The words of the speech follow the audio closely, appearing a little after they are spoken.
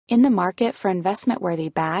In the market for investment-worthy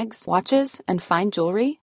bags, watches, and fine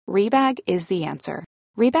jewelry, Rebag is the answer.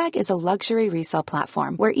 Rebag is a luxury resale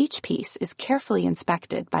platform where each piece is carefully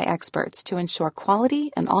inspected by experts to ensure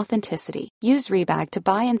quality and authenticity. Use Rebag to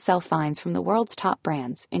buy and sell finds from the world's top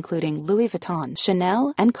brands, including Louis Vuitton,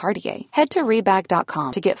 Chanel, and Cartier. Head to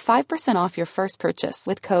Rebag.com to get 5% off your first purchase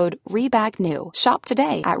with code REBAGNEW. Shop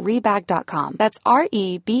today at Rebag.com. That's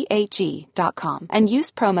REBAG.com. And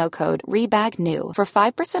use promo code REBAGNEW for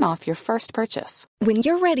 5% off your first purchase. When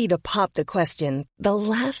you're ready to pop the question, the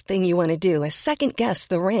last thing you want to do is second-guess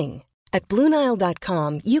the ring. At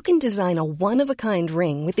BlueNile.com, you can design a one-of-a-kind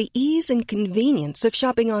ring with the ease and convenience of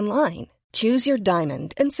shopping online. Choose your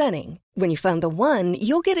diamond and setting. When you find the one,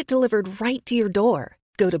 you'll get it delivered right to your door.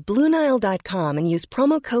 Go to BlueNile.com and use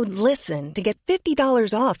promo code LISTEN to get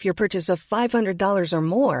 $50 off your purchase of $500 or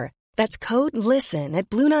more. That's code LISTEN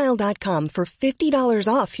at BlueNile.com for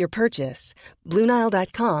 $50 off your purchase.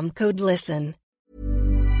 BlueNile.com, code LISTEN.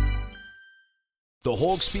 The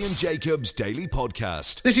Hawksby and Jacobs Daily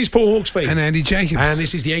Podcast. This is Paul Hawksby. And Andy Jacobs. And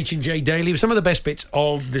this is the H&J Daily with some of the best bits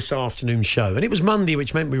of this afternoon's show. And it was Monday,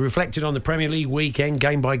 which meant we reflected on the Premier League weekend,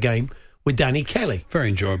 game by game, with Danny Kelly. Very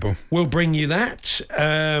enjoyable. We'll bring you that.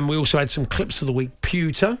 We also had some clips of the week,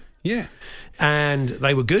 Pewter. Yeah. And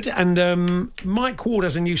they were good. And Mike Ward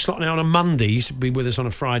has a new slot now on a Monday. He used to be with us on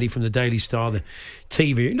a Friday from the Daily Star, the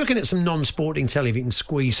TV. Looking at some non-sporting telly, if you can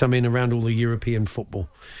squeeze some in around all the European football.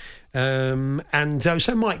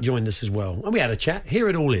 So Mike joined us as well, and we had a chat. Here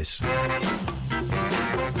it all is.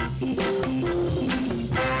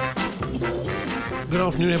 Good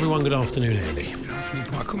afternoon, everyone. Good afternoon, Andy. Good afternoon,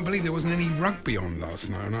 Paul. I couldn't believe there wasn't any rugby on last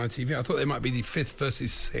night on ITV. I thought there might be the 5th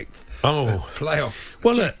versus 6th playoff.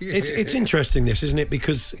 Well, look, it's interesting, this, isn't it?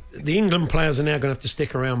 Because the England players are now going to have to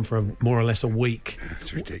stick around for more or less a week.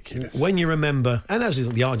 That's ridiculous. When you remember, and as is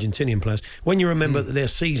the Argentinian players, when you remember that their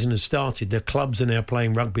season has started, their clubs are now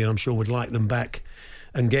playing rugby, and I'm sure would like them back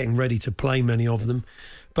and getting ready to play, many of them.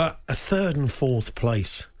 But a 3rd and 4th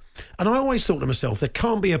place. And I always thought to myself, there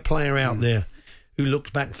can't be a player out there who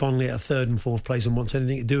looks back fondly at a 3rd and 4th place and wants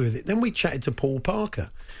anything to do with it. Then we chatted to Paul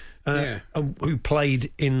Parker, who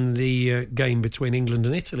played in the game between England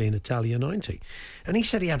and Italy in Italia 90. And he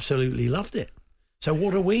said he absolutely loved it. So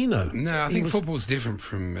what do we know? No, I think football's different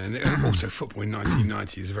from... also, football in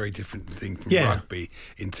 1990 is a very different thing from rugby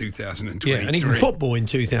in 2023. Yeah, and even football in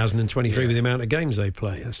 2023 with the amount of games they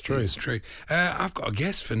play. That's true. It's true. I've got a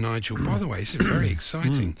guest for Nigel, by the way. This is very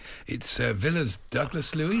exciting. It's Villa's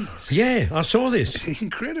Douglas Luiz. Yeah, I saw this.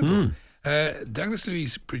 Incredible. Douglas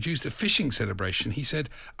Luiz produced a fishing celebration. He said,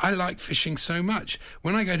 I like fishing so much.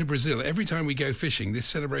 When I go to Brazil, every time we go fishing, this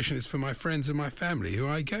celebration is for my friends and my family who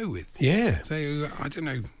I go with. Yeah. So, I don't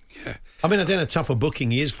know. Yeah. I mean, I don't know how tough a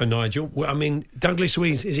booking he is for Nigel. I mean, Douglas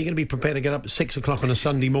Luiz, is he going to be prepared to get up at 6 o'clock on a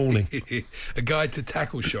Sunday morning? A guide to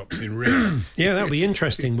tackle shops in Rio. Yeah, that would be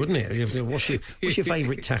interesting, wouldn't it? What's your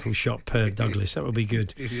favourite tackle shop, Douglas? That would be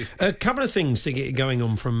good. A couple of things to get going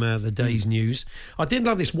on from the day's news. I did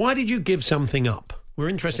love this. Why did you give something up? We're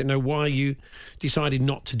interested to know why you decided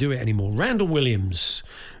not to do it anymore. Randall Williams,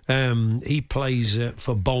 he plays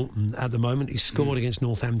for Bolton at the moment. He scored against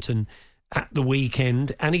Northampton at the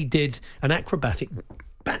weekend, and he did an acrobatic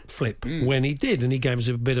backflip when he did, and he gave us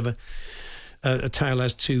a bit of a tale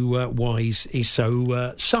as to why he's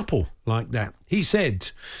so supple like that. He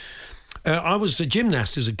said, I was a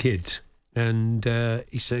gymnast as a kid, and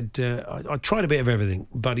he said, I tried a bit of everything,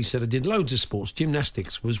 but he said I did loads of sports.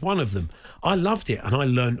 Gymnastics was one of them. I loved it, and I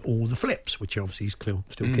learned all the flips, which obviously is still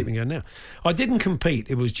keeping going now. I didn't compete.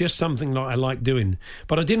 It was just something that I liked doing,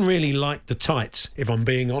 but I didn't really like the tights, if I'm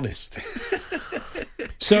being honest.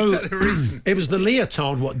 So is that the reason? It was the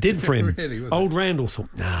leotard what did for him. Really, was Old Randall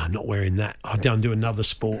thought, nah, I'm not wearing that. I'll do another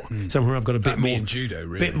sport. Somewhere I've got a bit more judo,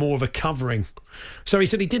 really. bit more of a covering. So he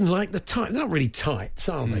said he didn't like the tights. They're not really tights,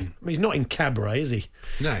 are they? I mean, he's not in cabaret, is he?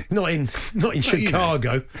 No. Not in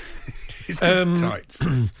Chicago. It's tights.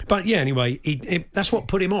 But yeah, anyway, that's what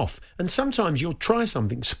put him off. And sometimes you'll try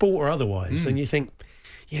something, sport or otherwise, and you think,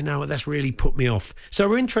 you know, that's really put me off. So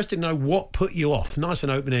we're interested to know what put you off. Nice and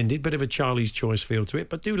open-ended, bit of a Charlie's Choice feel to it,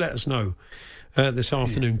 but do let us know this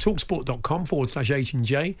afternoon.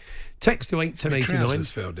 Talksport.com/H&J. Text to 81089. The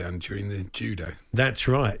trousers fell down during the judo. That's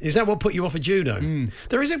right. Is that what put you off of judo?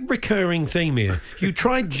 There is a recurring theme here. You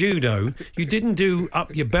tried judo, you didn't do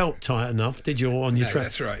up your belt tight enough, did you, on your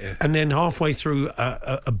that's right, yeah. And then halfway through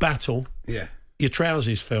a battle, your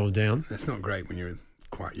trousers fell down. That's not great when you're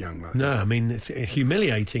quite young. Like No, that. I mean, it's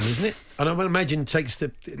humiliating, isn't it? And I would imagine it takes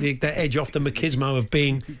the edge off the machismo of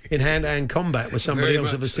being in hand-to-hand combat with somebody Very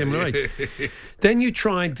else of a much similar so, age. Then you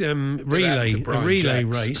tried a relay Brian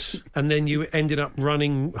Jacks. race, and then you ended up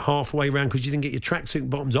running halfway around because you didn't get your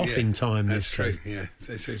tracksuit bottoms off in time. That's this true. time. Yeah,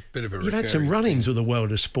 it's a bit of a. You've had some recurring run-ins theme. with the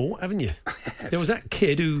world of sport, haven't you? There was that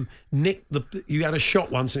kid who nicked you had a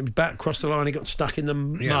shot once and it was back across the line. He got stuck in the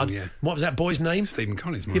mud. Yeah. What was that boy's name? Stephen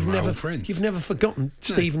Collins, one of my old friends. You've never forgotten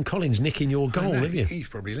Stephen Collins nicking your I goal, know, have you? He's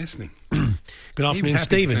probably listening. Good He afternoon, was happy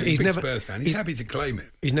Stephen. to, he's a big Spurs fan. He's happy to claim it.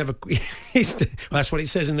 He's never. That's what it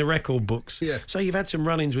says in the record books. Yeah. So you've had some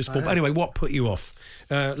run-ins with sport. But anyway, what put you off?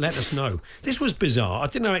 Let us know. This was bizarre. I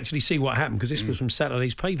didn't actually see what happened because this was from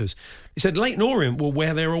Saturday's papers. It said Leyton Orient will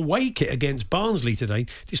wear their away kit against Barnsley today,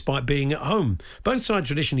 despite being at home. Both sides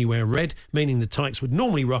traditionally wear red, meaning the Tykes would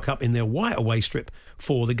normally rock up in their white away strip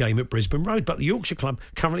for the game at Brisbane Road. But the Yorkshire club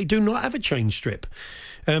currently do not have a change strip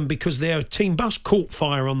because their team bus caught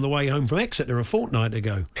fire on the way home from Exeter a fortnight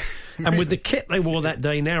ago. And with the kit they wore that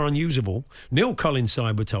day now unusable, Neil Collins'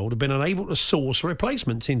 side, we're told, have been unable to source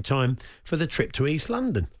replacements in time for the trip to East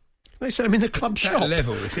London. They sell them in the club shop. That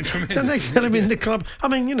level is tremendous. Then they sell them in the club. I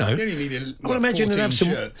mean, you know, You only need I would imagine they'd have some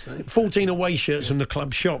shirts, eh? 14 away shirts from the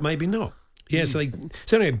club shop, maybe not. Yeah, so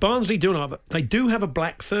anyway, Barnsley do have a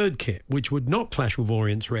black third kit, which would not clash with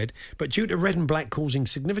Orient's red, but due to red and black causing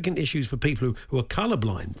significant issues for people who are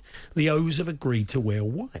colourblind, the O's have agreed to wear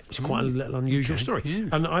white. It's quite a little unusual story. yeah.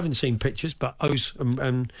 And I haven't seen pictures, but O's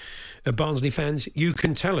and Barnsley fans, you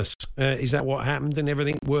can tell us, is that what happened and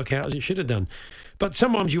everything work out as it should have done? But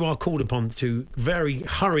sometimes you are called upon to very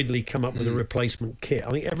hurriedly come up with a replacement kit. I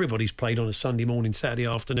think everybody's played on a Sunday morning, Saturday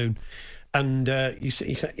afternoon. And you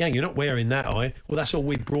say, yeah, you're not wearing that, are you? Well, that's all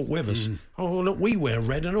we brought with us. Oh, well, look, we wear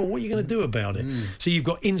red and all. What are you going to do about it? So you've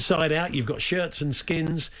got inside out, you've got shirts and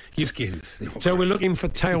skins. Skins. So we're looking for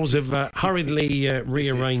tales of hurriedly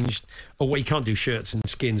rearranged. Oh, well, you can't do shirts and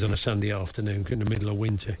skins on a Sunday afternoon in the middle of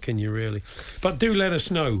winter, can you really? But do let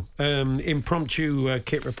us know. Impromptu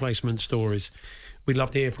kit replacement stories. We'd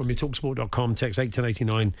love to hear from you. Talksport.com, text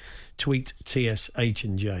 81089, tweet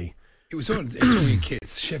TSH&J. It was on talking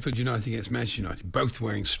kids. Sheffield United against Manchester United, both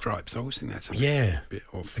wearing stripes. I always think that's a bit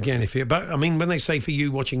off. Again, but I mean, when they say for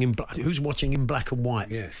you watching in black, who's watching in black and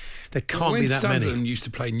white? Yeah. There can't when be that Sunderland many. used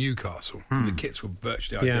to play Newcastle, and the kits were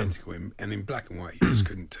virtually identical, and in black and white, you just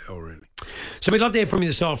couldn't tell really. So we'd love to hear from you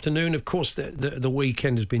this afternoon. Of course, the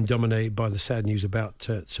weekend has been dominated by the sad news about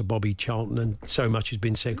Sir Bobby Charlton, and so much has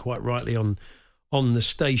been said quite rightly on the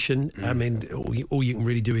station. I mean, all you can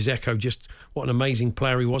really do is echo just what an amazing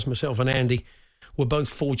player he was. Myself and Andy were both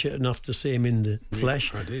fortunate enough to see him in the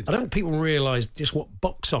flesh. I did. I don't think people realise just what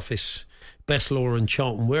box office Bestlaw and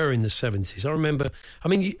Charlton were in the 70s. I remember, I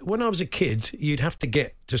mean, when I was a kid, you'd have to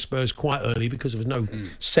get to Spurs quite early because there was no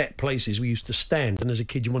set places. We used to stand, and as a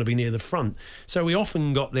kid, you want to be near the front. So we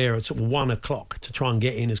often got there at sort of 1 o'clock to try and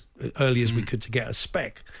get in as early as we could to get a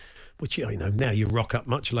spec. Which, you know, now you rock up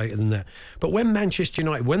much later than that. But when Manchester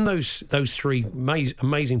United, when those three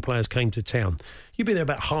amazing players came to town, you'd be there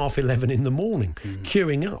about 11:30 in the morning,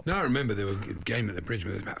 queuing up. No, I remember there was a game at the Bridge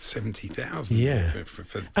where there was about 70,000 for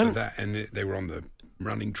that, and they were on the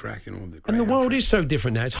running track and all the. And the world is so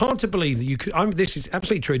different now. It's hard to believe that you could. this is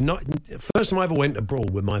absolutely true. First time I ever went abroad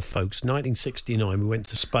with my folks, 1969. We went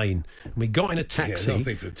to Spain and we got in a taxi. Yeah, a lot of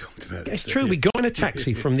people have talked about It's this. true. We got in a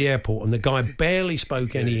taxi from the airport, and the guy barely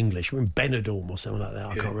spoke any English. We were in Benidorm or something like that.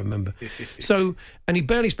 I can't remember. So, and he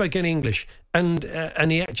barely spoke any English, and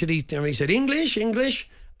he actually he said English,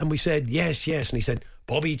 and we said yes, and he said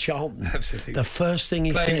Bobby Charlton. Absolutely. The first thing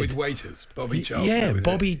he Playing said. with waiters, Bobby Charlton. Yeah, that was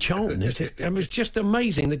Bobby it. Charlton. It was just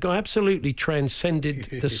amazing. The guy absolutely transcended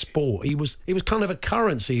the sport. He was kind of a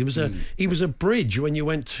currency. He was a bridge when you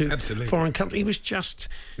went to Absolutely. foreign countries. He was just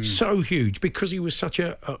so huge because he was such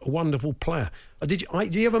a wonderful player. Did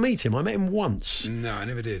you ever meet him? I met him once. No, I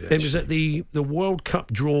never did. It was at the World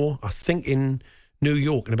Cup draw, I think, in New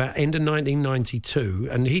York in about end of 1992,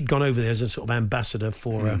 and he'd gone over there as a sort of ambassador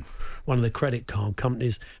for one of the credit card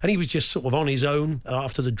companies, and he was just sort of on his own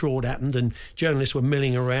after the draw had happened, and journalists were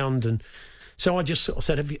milling around, and so I just sort of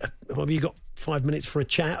said, have you got 5 minutes for a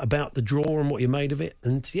chat about the draw and what you made of it?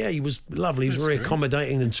 And yeah, he was lovely. He was very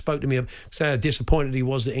accommodating and spoke to me. So how disappointed he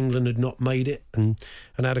was that England had not made it, and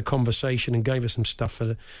had a conversation and gave us some stuff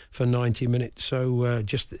for 90 minutes. So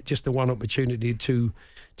just the one opportunity to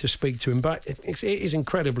speak to him. But it is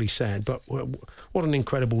incredibly sad, but what an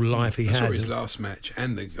incredible life he I had. saw his last match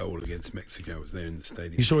and the goal against Mexico. I was there in the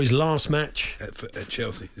stadium. You saw his last match? At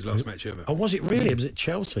Chelsea, his last match ever. Oh, was it really? It was at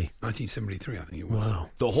Chelsea. 1973, I think it was. Wow.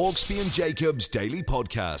 The Hawksby and Jacobs Daily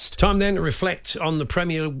Podcast. Time then to reflect on the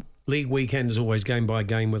Premier League weekend is always game by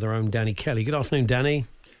game with our own Danny Kelly. Good afternoon, Danny.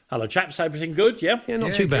 Hello, chaps. Everything good? Yeah. Yeah,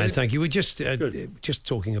 not too bad, good. thank you. We're just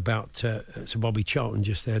talking about Sir Bobby Charlton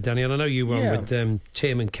just there, Danny. And I know you were on with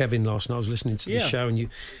Tim and Kevin last night. I was listening to the show,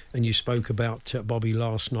 and you spoke about Bobby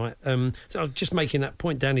last night. So I was just making that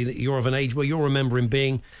point, Danny, that you're of an age where you'll remember him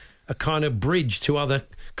being a kind of bridge to other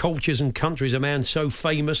cultures and countries. A man so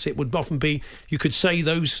famous, it would often be you could say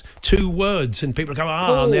those two words, and people would go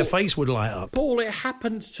Paul, and their face would light up. Paul, it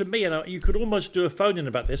happened to me, and you could almost do a phone-in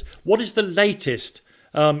about this. What is the latest?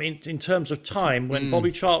 In terms of time when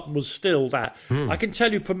Bobby Charlton was still that. I can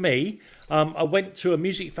tell you for me, I went to a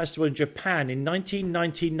music festival in Japan in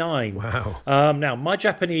 1999. Wow. Now, my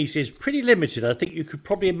Japanese is pretty limited. I think you could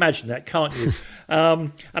probably imagine that, can't you?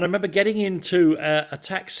 And I remember getting into a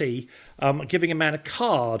taxi, giving a man a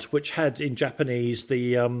card which had in Japanese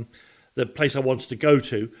the place I wanted to go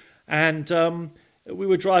to. And we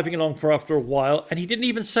were driving along for after a while, and he didn't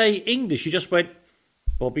even say English. He just went,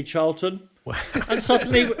 Bobby Charlton. And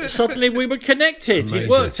suddenly we were connected. Amazing.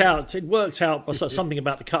 It worked out something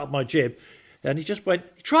about the cut of my jib. And he just went,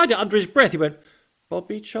 he tried it under his breath. He went,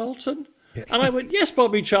 Bobby Charlton? Yeah. And I went, yes,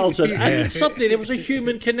 Bobby Charlton. Yeah. And suddenly there was a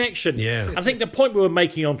human connection. Yeah. I think the point we were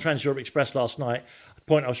making on Trans Europe Express last night, the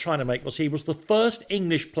point I was trying to make was he was the first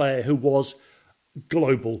English player who was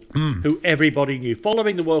global, who everybody knew.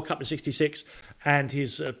 Following the World Cup in '66 and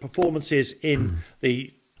his performances in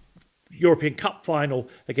the European Cup final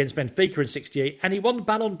against Benfica in '68, and he won the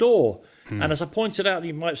Ballon d'Or. And as I pointed out,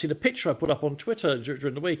 you might have seen a picture I put up on Twitter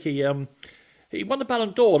during the week. He won the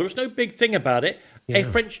Ballon d'Or. There was no big thing about it. Yeah.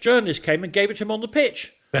 A French journalist came and gave it to him on the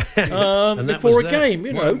pitch before a game.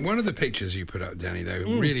 You know, one of the pictures you put up, Danny, though,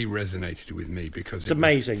 really resonated with me because it's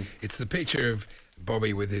amazing. It's the picture of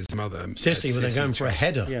Bobby with his mother, Sissy, when they're going for a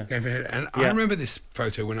header. And I remember this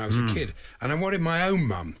photo when I was a kid, and I wanted my own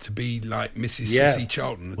mum to be like Mrs. Sissy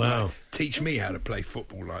Charlton. Wow. Like, teach me how to play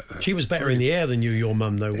football like that. She was better in the air than you, your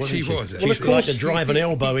mum, though, wasn't she? She was. She used to like to drive an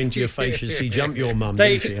elbow into your face as she jumped your mum.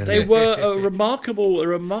 They were a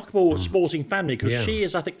remarkable sporting family because she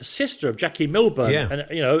is, I think, the sister of Jackie Milburn,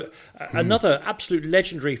 and another absolute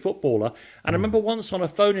legendary footballer. And I remember once on a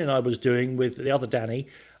phone-in I was doing with the other Danny.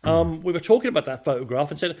 We were talking about that photograph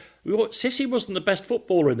and said, Sissy wasn't the best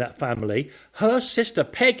footballer in that family. Her sister,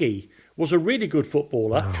 Peggy, was a really good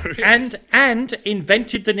footballer and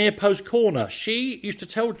invented the near post corner. She used to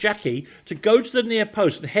tell Jackie to go to the near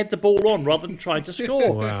post and head the ball on rather than trying to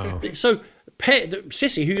score. Wow. So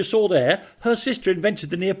Sissy, who you saw there, her sister invented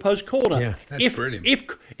the near post corner. Yeah, that's brilliant.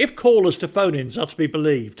 If callers to phone-ins are to be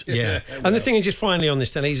believed. Yeah. And the thing is, just finally on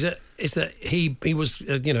this, Danny, is that he was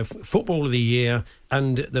Football of the Year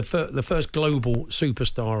and the first global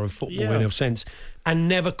superstar of football in a sense, and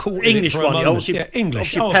never caught English it for a moment. Obviously,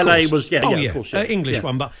 English. Obviously Pele was of course, English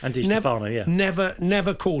one, but and Di Stefano,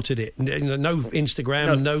 never courted it. No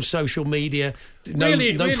Instagram, no social media, no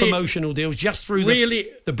promotional deals, just through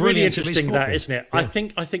the brilliance of his football. That, isn't it? Yeah.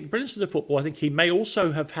 I think brilliance of the football. I think he may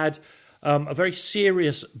also have had a very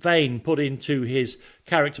serious vein put into his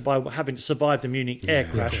character by having to survive the Munich air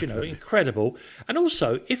crash. Incredible. And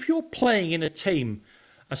also, if you're playing in a team,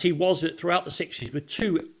 as he was throughout the 60s, with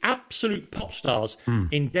two absolute pop stars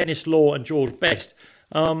in Dennis Law and George Best,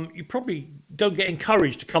 you probably don't get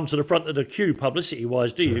encouraged to come to the front of the queue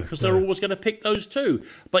publicity-wise, do you? Because they're always going to pick those two.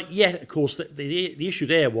 But yet, of course, the issue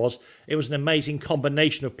there was it was an amazing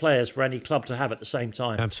combination of players for any club to have at the same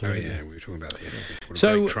time. Absolutely. Oh, yeah, we were talking about that yesterday. What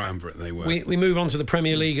a great triumvirate they were. We move on to the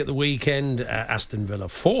Premier League at the weekend. Aston Villa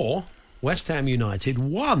 4, West Ham United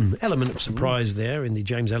 1. Element of surprise there in the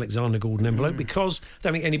James Alexander-Gordon envelope because I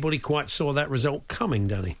don't think anybody quite saw that result coming,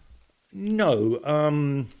 Danny.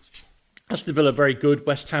 No. Aston Villa very good.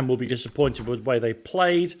 West Ham will be disappointed with the way they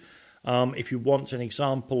played. If you want an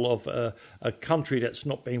example of a country that's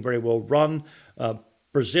not being very well run,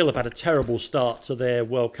 Brazil have had a terrible start to their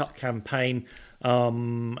World Cup campaign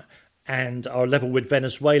and are level with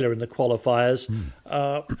Venezuela in the qualifiers.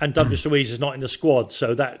 And Douglas Luiz is not in the squad,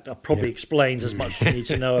 so that probably explains as much as you need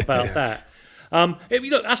to know about that.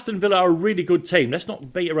 Look, Aston Villa are a really good team. Let's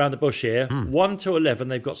not beat around the bush here. 1 to 11,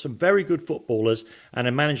 they've got some very good footballers and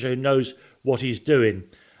a manager who knows what he's doing.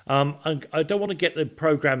 And I don't want to get the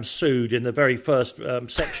programme sued in the very first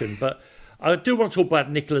section, but I do want to talk about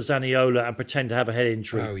Nicola Zaniolo and pretend to have a head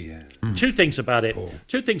injury. Oh, yeah. Two things about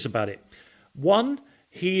it. One,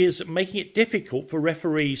 he is making it difficult for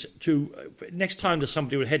referees to, next time there's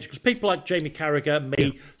somebody with a hedge, because people like Jamie Carragher,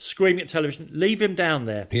 me, screaming at television, leave him down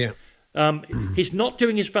there. Yeah. He's not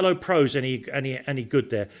doing his fellow pros any good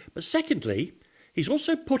there. But secondly, he's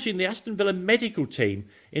also putting the Aston Villa medical team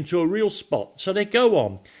into a real spot. So they go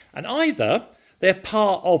on. And either they're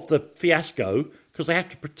part of the fiasco, because they have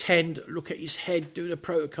to pretend, look at his head, do the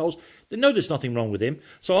protocols. They know there's nothing wrong with him.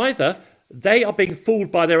 So either they are being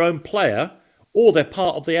fooled by their own player or they're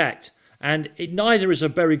part of the act. And neither is a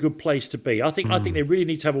very good place to be. I think they really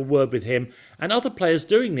need to have a word with him and other players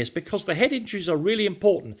doing this, because the head injuries are really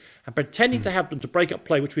important, and pretending to have them to break up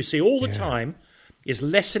play, which we see all the time, is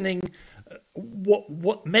lessening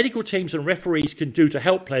what medical teams and referees can do to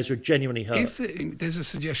help players who are genuinely hurt. There's a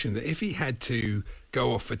suggestion that if he had to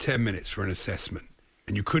go off for 10 minutes for an assessment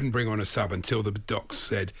and you couldn't bring on a sub until the docs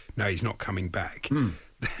said, no, he's not coming back,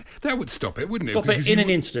 that would stop it, wouldn't it? Stop it in an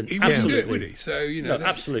instant. He Absolutely. wouldn't do it, would he? So, No,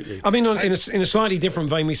 absolutely. I mean, in a slightly different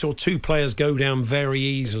vein, we saw two players go down very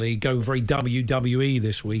easily, go very WWE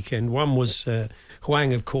this weekend. One was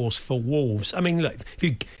Hwang, of course, for Wolves. I mean, look,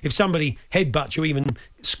 if somebody headbutts you, even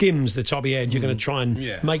skims the top of your head, you're going to try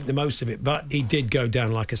and make the most of it. But he did go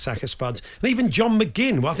down like a sack of spuds. And even John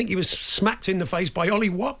McGinn, well, I think he was smacked in the face by Ollie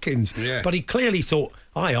Watkins. Yeah. But he clearly thought,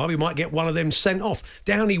 we might get one of them sent off.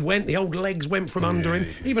 Down he went, the old legs went from under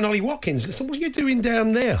him. Even Ollie Watkins, listen, what are you doing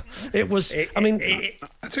down there? It was,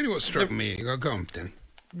 I'll tell you what struck me. Go on, Danny.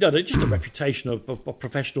 No, they're just a reputation of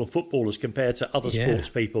professional footballers compared to other sports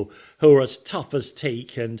people who are as tough as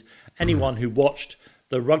teak. And anyone who watched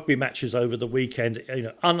the rugby matches over the weekend,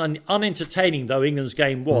 unentertaining though England's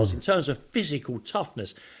game was in terms of physical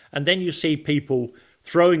toughness, and then you see people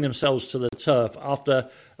throwing themselves to the turf after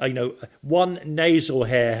one nasal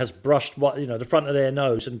hair has brushed the front of their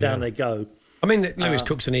nose, and down they go. I mean, Lewis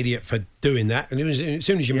Cook's an idiot for doing that, and as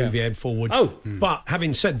soon as you move your head forward. But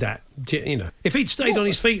having said that, if he'd stayed on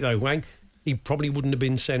his feet though, Wang, he probably wouldn't have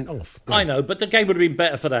been sent off. I know, but the game would have been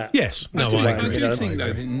better for that. Yes, I do think though,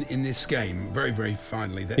 in this game, very, very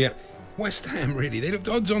finally, that West Ham really, they looked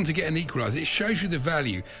odds on to get an equaliser. It shows you the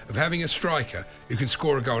value of having a striker who can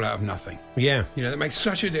score a goal out of nothing. Yeah, that makes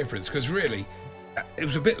such a difference, because really, it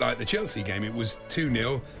was a bit like the Chelsea game. It was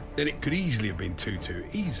 2-0. Then it could easily have been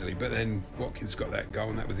 2-2, easily. But then Watkins got that goal,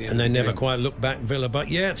 and that was the end. And they of the never game. quite looked back, Villa. But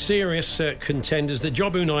serious contenders. The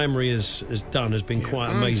job Unai Emery has done has been quite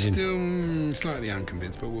amazing. I'm still slightly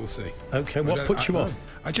unconvinced, but we'll see. Okay, what puts you off?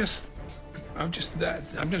 I'm just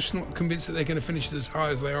not convinced that they're going to finish as high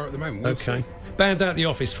as they are at the moment. We'll see. Bad at the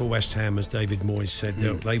office for West Ham, as David Moyes said.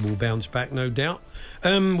 They will bounce back, no doubt.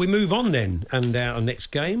 We move on then, and our next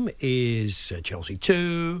game is Chelsea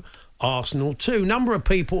 2, Arsenal 2. Number of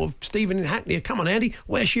people, Stephen in Hackney, come on, Andy,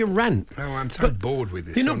 where's your rant? Oh, I'm so bored with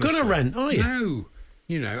this. You're not going to rant, are you?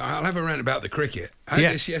 No. I'll have a rant about the cricket. I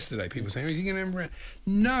had this yesterday. People saying, is he going to rant?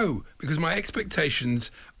 No, because my expectations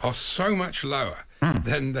are so much lower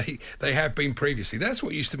than they have been previously. That's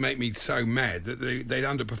what used to make me so mad, that they'd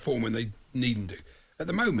underperform when they needn't do. At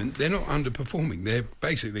the moment, they're not underperforming. They're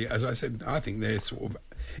basically, as I said, I think they're sort of,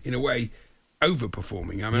 in a way,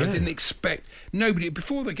 overperforming. I mean, I didn't expect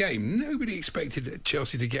before the game, nobody expected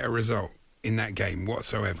Chelsea to get a result in that game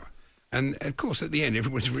whatsoever. And of course, at the end,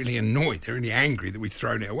 everyone's really annoyed. They're really angry that we've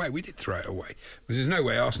thrown it away. We did throw it away, because there's no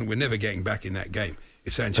way Arsenal were never getting back in that game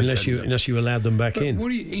if Sanchez unless you allowed them back in. What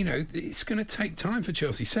do it's going to take time for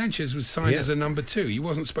Chelsea. Sanchez was signed as a number 2. He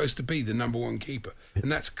wasn't supposed to be the number 1 keeper,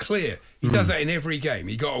 and that's clear. He does that in every game.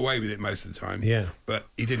 He got away with it most of the time. But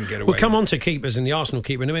he didn't get away. We'll come on to keepers and the Arsenal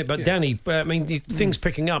keeper in a minute. But Danny, I mean, things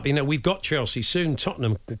picking up. We've got Chelsea soon,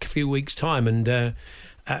 Tottenham a few weeks' time, and a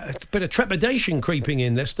bit of trepidation creeping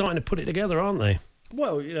in. They're starting to put it together, aren't they?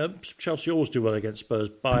 Well, Chelsea always do well against Spurs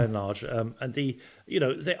by and large, and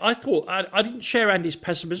I thought I didn't share Andy's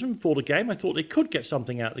pessimism before the game. I thought they could get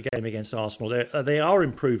something out of the game against Arsenal. They are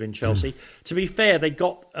improving, Chelsea. To be fair, they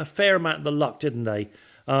got a fair amount of the luck, didn't they?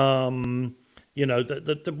 That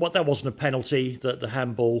wasn't a penalty, the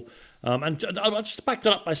handball. And I'll just back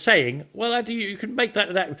that up by saying, well, Andy, you can make that.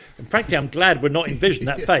 And frankly, I'm glad we're not envisioning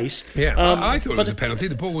that face. I thought it was a penalty.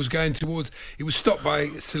 The ball was going towards. It was stopped by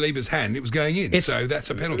Saliba's hand. It was going in, so that's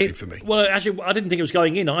a penalty for me. Well, actually, I didn't think it was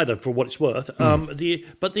going in either, for what it's worth. But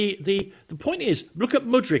the point is, look at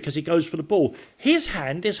Mudryk as he goes for the ball. His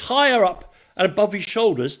hand is higher up and above his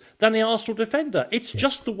shoulders than the Arsenal defender. It's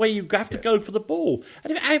just the way you have to go for the ball.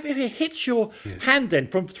 And if it hits your hand then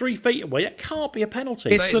from 3 feet away, that can't be a penalty.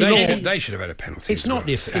 They should have had a penalty. It's not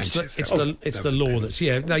it's the law that's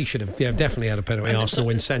they should have definitely had a penalty. Arsenal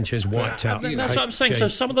when Sanchez wiped out. That's what I'm saying. So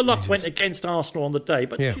some of the luck went against Arsenal on the day,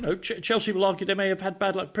 but Chelsea will argue they may have had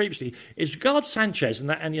bad luck previously. As regards Sanchez and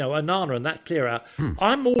Onana and that clear out,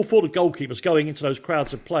 I'm all for the goalkeepers going into those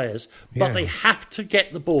crowds of players, but they have to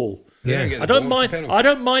get the ball. I don't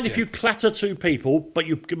mind. If you clatter 2 people, but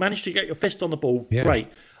you manage to get your fist on the ball. Great.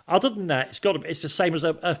 Other than that, it's the same as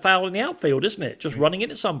a foul in the outfield, isn't it? Just running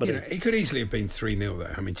into somebody. It could easily have been 3-0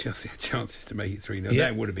 though. I mean, Chelsea had chances to make it 3-0.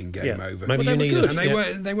 That would have been game over. Maybe well, you need us.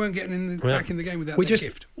 And they weren't getting back in the game without their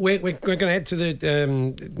gift. We're going to head to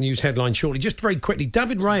the news headline shortly. Just very quickly,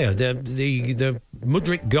 David Raya, the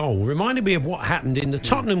Mudryk goal reminded me of what happened in the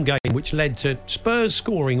Tottenham game, which led to Spurs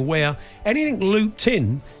scoring, where anything looped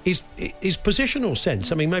in is positional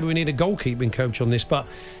sense. I mean, maybe we need a goalkeeping coach on this, but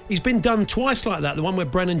he's been done twice like that. The one where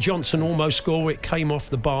Brennan Johnson almost scored, where it came off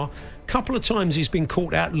the bar. A couple of times he's been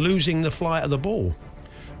caught out losing the flight of the ball.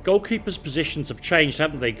 Goalkeepers' positions have changed,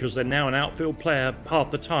 haven't they? Because they're now an outfield player half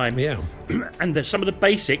the time. Yeah. And some of the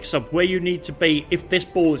basics of where you need to be if this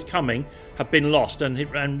ball is coming have been lost. And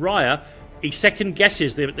Raya, he second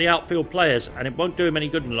guesses the outfield players, and it won't do him any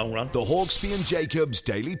good in the long run. The Hawksby and Jacobs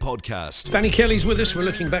Daily Podcast. Danny Kelly's with us. We're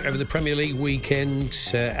looking back over the Premier League weekend.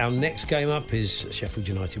 Our next game up is Sheffield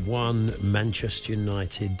United 1, Manchester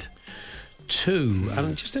United 2.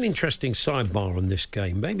 And just an interesting sidebar on this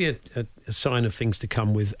game. Maybe a sign of things to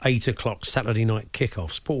come with 8 o'clock Saturday night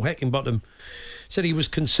kickoffs. Paul Heckingbottom said he was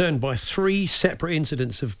concerned by 3 separate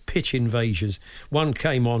incidents of pitch invasions. One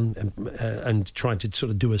came on and tried to sort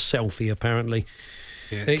of do a selfie, apparently.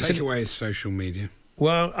 Yeah, take away his social media.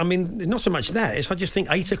 Well, I mean, not so much that. I just think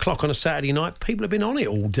 8 o'clock on a Saturday night, people have been on it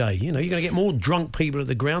all day. You know, you're going to get more drunk people at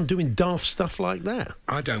the ground doing daft stuff like that.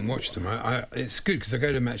 I don't watch them. It's good because I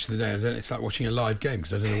go to Match of the Day. It's like watching a live game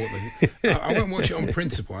because I don't know what they... I won't watch it on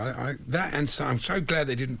principle. I'm so glad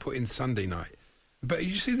they didn't put in Sunday night. But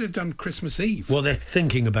you see, they've done Christmas Eve. Well, they're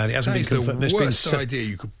thinking about it. It hasn't been confirmed. That's the worst idea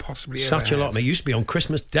you could possibly ever have. Such a lot. It used to be on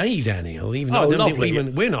Christmas Day, Daniel. Even I don't lovely.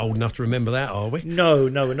 We're not old enough to remember that, are we? No,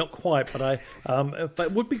 we're not quite. But but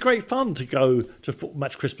it would be great fun to go to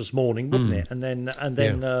match Christmas morning, wouldn't it? And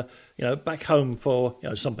then back home for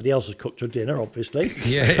somebody else has cooked your dinner, obviously.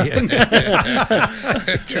 Yeah.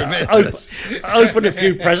 Tremendous. Open a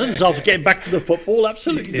few presents after getting back from the football.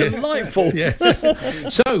 Absolutely delightful. Yeah.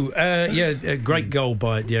 So, a great goal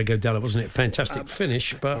by Diego Dalot, wasn't it? Fantastic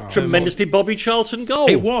finish, but tremendously Bobby Charlton goal.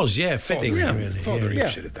 It was, fitting. Fotheringham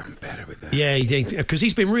should have done better with that. Yeah, he did, because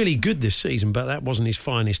he's been really good this season, but that wasn't his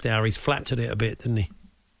finest hour. He's flapped at it a bit, didn't he?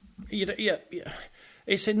 Yeah.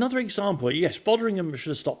 It's another example. Yes, Fotheringham should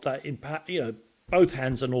have stopped that in both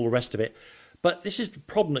hands and all the rest of it. But this is the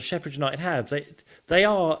problem that Sheffield United have. They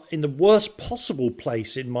are in the worst possible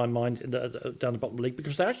place, in my mind, down the bottom of the league,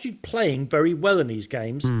 because they're actually playing very well in these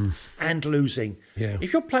games and losing. Yeah.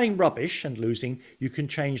 If you're playing rubbish and losing, you can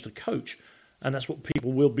change the coach. And that's what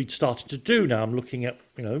people will be starting to do now. I'm looking at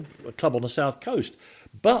a club on the south coast.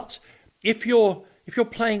 But if you're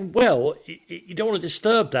playing well, you don't want to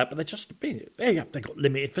disturb that. But they've got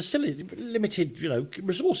limited facility, limited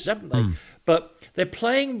resources, haven't they? But they're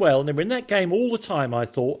playing well, and they're in that game all the time, I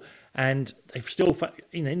thought. And they've still,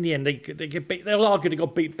 in the end, they get beat. They'll argue they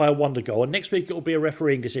got beat by a wonder goal. And next week it will be a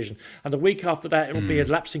refereeing decision, and the week after that it will be a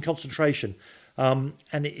lapse in concentration. And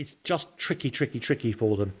it's just tricky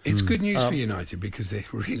for them. It's good news for United because they're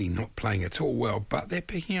really not playing at all well, but they're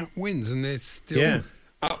picking up wins and they're still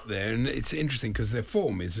up there. And it's interesting because their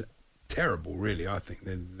form is terrible, really. I think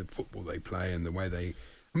the football they play and the way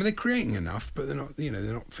they're creating enough, but they're not. They're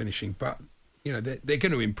not finishing. But they're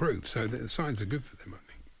going to improve, so the signs are good for them, I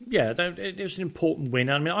think. Yeah, it was an important win.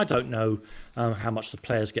 I mean, I don't know how much the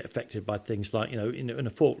players get affected by things like in a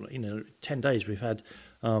fortnight, 10 days we've had.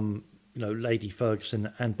 Lady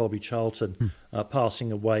Ferguson and Bobby Charlton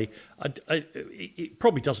passing away. It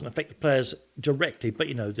probably doesn't affect the players directly, but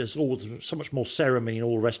there's so much more ceremony and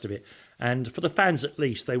all the rest of it. And for the fans, at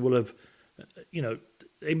least, they will have,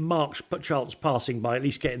 they marked Charlton's passing by at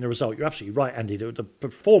least getting the result. You're absolutely right, Andy. The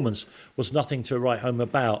performance was nothing to write home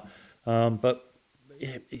about, but.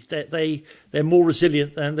 They're more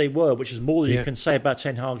resilient than they were, which is more than you can say about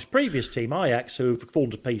Ten Hag's previous team, Ajax, who have fallen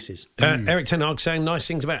to pieces. Eric Ten Hag saying nice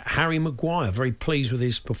things about Harry Maguire. Very pleased with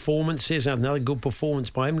his performances. Another good performance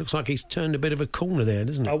by him. Looks like he's turned a bit of a corner there,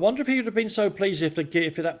 doesn't it? I wonder if he would have been so pleased if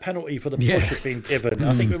that penalty for the push had been given.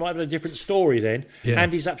 I think we might have had a different story then. Yeah.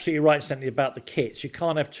 And he's absolutely right, certainly, about the kits. You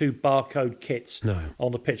can't have 2 barcode kits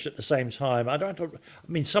on the pitch at the same time.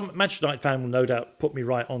 Some Manchester United fan will no doubt put me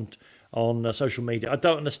right on social media. I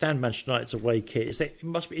don't understand Manchester United's away kit. It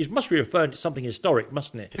must be referring to something historic,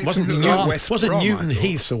 mustn't it? Wasn't Newton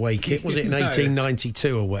Heath's away kit? Was it in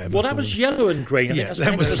 1892 or whatever? Well, that was yellow and green.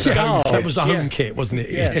 That was the home kit, wasn't it?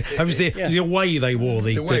 Yeah. That was the away they wore.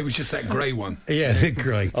 The away was just that grey one. Yeah, the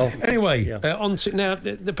grey. Anyway, on to now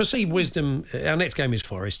the perceived wisdom. Our next game is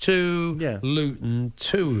Forest 2, Luton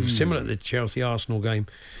 2, similar to the Chelsea-Arsenal game.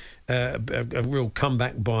 a real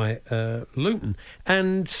comeback by Luton.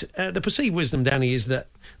 And the perceived wisdom, Danny, is that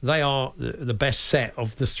they are the best set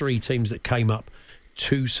of the three teams that came up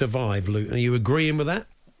to survive Luton. Are you agreeing with that?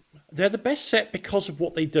 They're the best set because of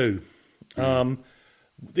what they do. What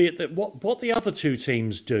the other two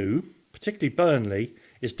teams do, particularly Burnley,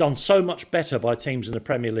 is done so much better by teams in the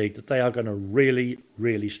Premier League that they are going to really,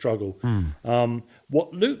 really struggle.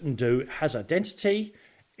 What Luton do has identity.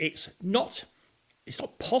 It's not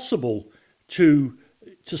possible to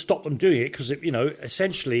stop them doing it because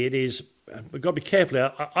essentially it is. We've got to be careful.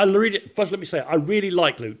 First, let me say I really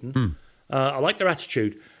like Luton. I like their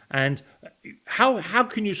attitude. And how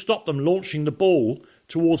can you stop them launching the ball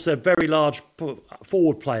towards their very large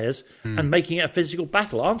forward players and making it a physical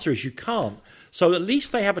battle? Answer is you can't. So at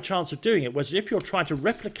least they have a chance of doing it. Whereas if you're trying to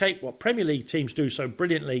replicate what Premier League teams do so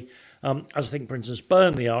brilliantly, as I think, for instance,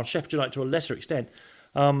 Burnley are, and Sheffield United to a lesser extent,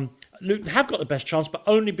 Luton have got the best chance, but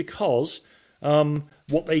only because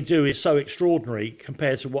what they do is so extraordinary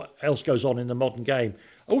compared to what else goes on in the modern game.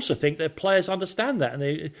 I also think their players understand that,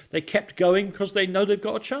 and they kept going because they know they've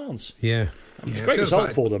got a chance. Yeah. It's a great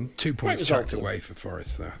result for them. 2 points chucked away for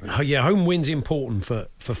Forest, though. Oh, yeah, home win's important for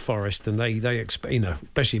Forest, and they expect,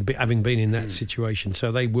 especially having been in that situation,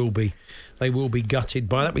 so they will be gutted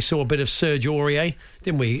by that. We saw a bit of Serge Aurier,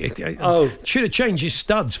 didn't we? Should have changed his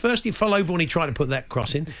studs. First he fell over when he tried to put that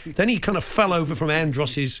cross in. Then he kind of fell over from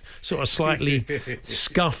Andros's sort of slightly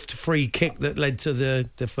scuffed free kick that led to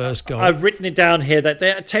the first goal. I've written it down here that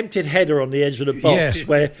their attempted header on the edge of the box.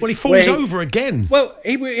 Yeah. He falls over again. Well,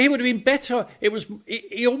 he would have been better.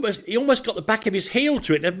 He almost got the back of his heel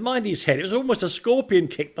to it. Never mind his head. It was almost a scorpion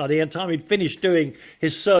kick by the time he'd finished doing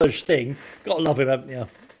his Serge thing. Got to love him, haven't you?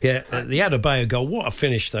 Yeah, the Adebayo goal. What a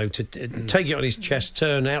finish, though, to take it on his chest,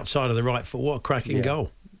 turn outside of the right foot. What a cracking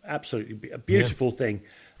goal. Absolutely. A beautiful thing.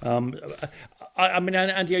 I mean,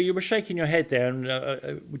 Andy, you were shaking your head there.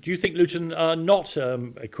 And, do you think Luton are not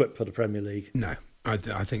equipped for the Premier League? No. I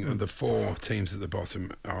think the four teams at the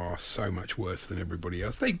bottom are so much worse than everybody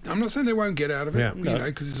else. I'm not saying they won't get out of it,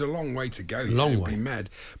 because it's a long way to go. Long way. Be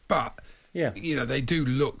mad. But... yeah, they do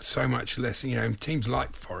look so much less. Teams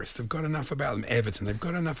like Forest have got enough about them. Everton, they've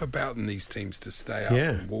got enough about them. These teams to stay up.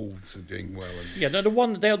 And Wolves are doing well.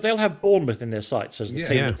 They'll have Bournemouth in their sights as the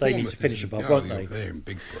team that they need to finish above, won't they? They're in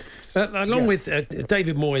big problems. Along with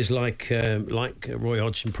David Moyes, like Roy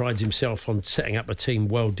Hodgson, prides himself on setting up a team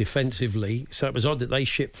well defensively. So it was odd that they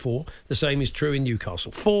shipped 4. The same is true in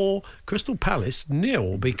Newcastle. 4, Crystal Palace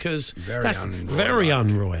 0, because that's very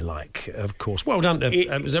un-Roy-like, of course. Well done. They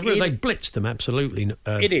blitzed them absolutely.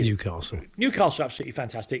 It is. Newcastle. Newcastle absolutely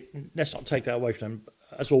fantastic. Let's not take that away from them.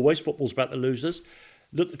 As always, football's about the losers.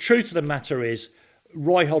 Look, the truth of the matter is,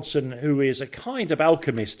 Roy Hodgson, who is a kind of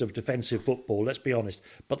alchemist of defensive football, let's be honest,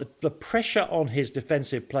 but the pressure on his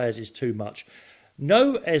defensive players is too much.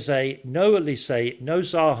 No Eze, no Elise, no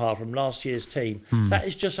Zaha from last year's team. That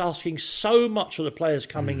is just asking so much of the players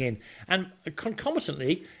coming in. And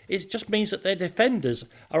concomitantly, it just means that their defenders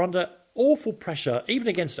are under awful pressure, even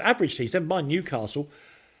against average teams, never mind Newcastle,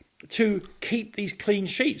 to keep these clean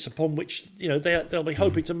sheets upon which they'll be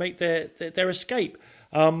hoping to make their escape.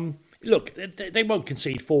 Look, they won't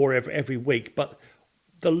concede 4 every week, but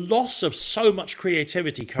the loss of so much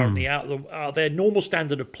creativity currently out of their normal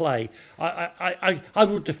standard of play, I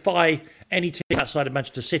would defy any team outside of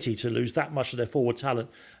Manchester City to lose that much of their forward talent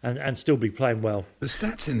and still be playing well. The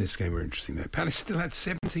stats in this game are interesting, though. Palace still had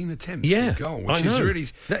 17 attempts at goal, which is really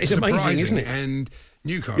that is surprising, amazing, isn't it? And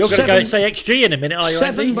Newcastle. You're going to go and say XG in a minute, are you,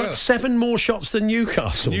 7, but 7 more shots than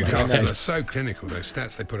Newcastle. Newcastle are so clinical, those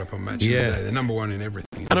stats they put up on Match of the Day. They're number 1 in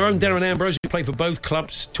everything. And our own Darren Ambrose, who played for both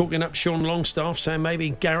clubs, talking up Sean Longstaff, saying maybe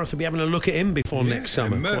Gareth will be having a look at him before next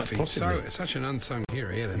summer. And Murphy, such an unsung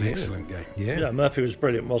hero. He had an excellent game. Yeah, Murphy was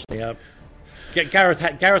brilliant, wasn't he?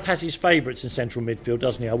 Gareth has his favourites in central midfield,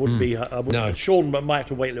 doesn't he? I wouldn't be. No. Sean might have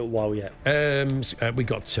to wait a little while yet. We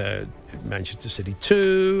got Manchester City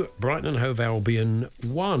 2, Brighton and Hove Albion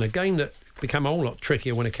 1. A game that became a whole lot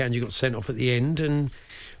trickier when Akanji got sent off at the end.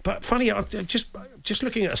 But funny, just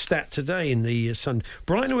looking at a stat today in the Sun,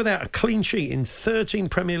 Brighton are without a clean sheet in 13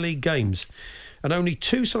 Premier League games. And only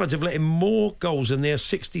 2 sides have let in more goals than their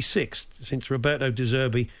 66th since Roberto De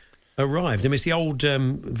Zerbi arrived. I mean, it's the old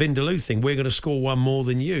Vindaloo thing. We're going to score 1 more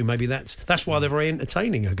than you. Maybe that's why they're very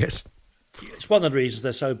entertaining, I guess. It's one of the reasons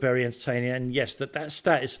they're so very entertaining. And yes, that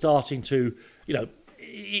stat is starting to,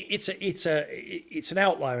 it's an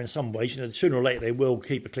outlier in some ways. Sooner or later they will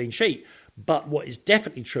keep a clean sheet. But what is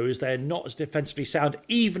definitely true is they're not as defensively sound,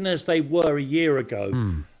 even as they were a year ago,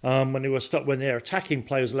 when their attacking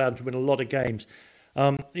players allowed them to win a lot of games.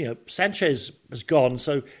 Sanchez has gone,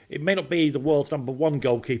 so it may not be the world's number one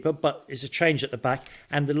goalkeeper, but it's a change at the back.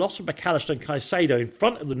 And the loss of McAllister and Caicedo in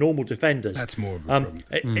front of the normal defenders. That's more of a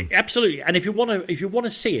problem. Absolutely. And if you want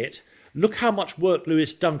to see it, look how much work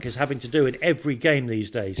Lewis Dunk is having to do in every game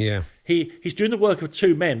these days. Yeah. He's doing the work of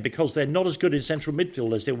two men because they're not as good in central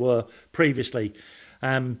midfield as they were previously.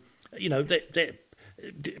 Serbia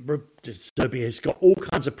has got all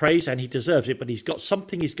kinds of praise and he deserves it, but he's got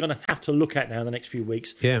something he's going to have to look at now in the next few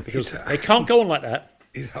weeks. Yeah. Because they can't go on like that.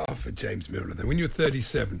 It's half for James Milner. Then when you're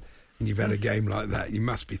 37 and you've had a game like that, you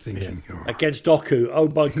must be thinking against Doku. Oh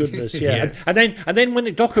my goodness, yeah. And then when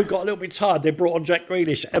Doku got a little bit tired, they brought on Jack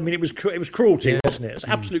Grealish. I mean, it was cruelty, wasn't it? It was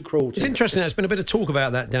absolute cruelty. It's interesting. There's been a bit of talk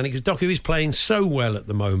about that, Danny, because Doku is playing so well at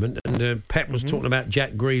the moment, and Pep was talking about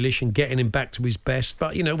Jack Grealish and getting him back to his best.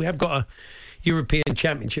 But we have got a European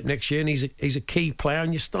Championship next year, and he's a key player.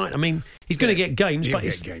 And he's going to get games, but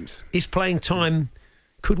his playing time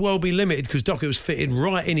could well be limited because Doku's fitting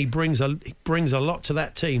right in. He brings a lot to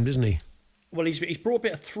that team, doesn't he? Well, he's brought a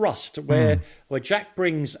bit of thrust where Jack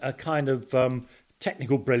brings a kind of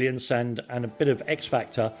technical brilliance and a bit of X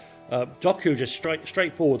factor. Doku just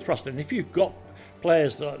straightforward thrust, and if you've got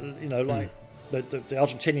players like the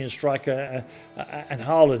Argentinian striker and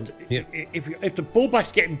Haaland, if the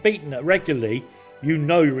ballback's getting beaten regularly,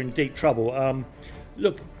 you're in deep trouble.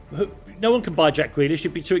 Look, no one can buy Jack Grealish.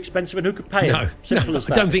 It'd be too expensive, and who could pay him? Simple as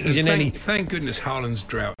that. I don't think he's in any. Thank goodness Haaland's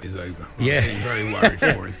drought is over. I'm very worried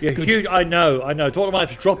for him. Huge. I know. Thought I might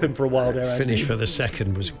have to drop him for a while there. Finish for the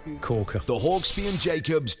second was corker. The Hawksbee and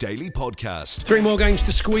Jacobs Daily Podcast. 3 more games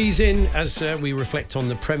to squeeze in as we reflect on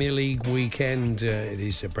the Premier League weekend. It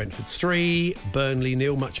is Brentford 3, Burnley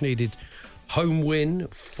 0. Much needed home win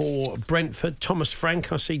for Brentford. Thomas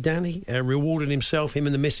Frank, I see Danny, rewarded himself, him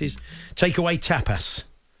and the missus. Takeaway tapas.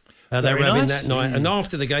 They were having that night. And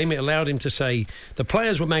after the game, it allowed him to say, the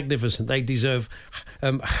players were magnificent. They deserve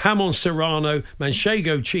jamon serrano,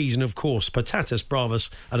 manchego cheese, and, of course, patatas bravas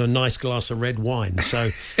and a nice glass of red wine.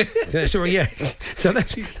 So, So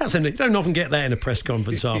that's you don't often get that in a press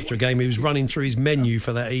conference after a game. He was running through his menu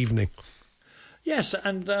for that evening. Yes,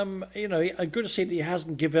 and, good to see that he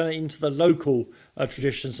hasn't given into the local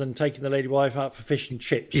traditions and taken the lady wife out for fish and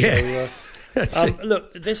chips. Yeah. So,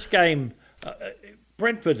 look, this game...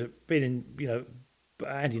 Brentford have been in,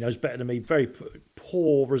 Andy knows better than me, very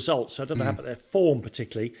poor results. I don't know about their form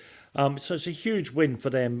particularly. So it's a huge win for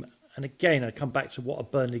them. And again, I come back to what are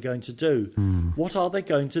Burnley going to do? What are they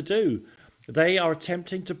going to do? They are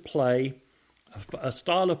attempting to play a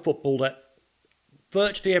style of football that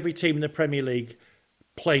virtually every team in the Premier League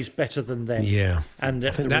plays better than them. Yeah. And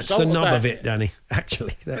I think that's the nub of it, Danny.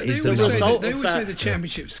 Actually, that is the result. They always say the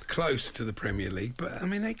Championship's close to the Premier League, but I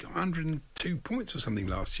mean they got 102 points or something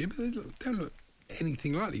last year, but they don't look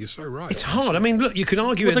anything like it. You're so right. It's hard. I mean, look, you can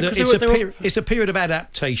argue that it's a period of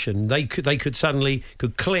adaptation. They could suddenly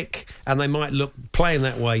click, and they might look playing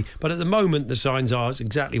that way. But at the moment, the signs are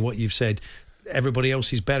exactly what you've said. Everybody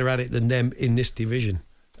else is better at it than them in this division.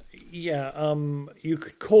 Yeah, you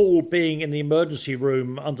could call being in the emergency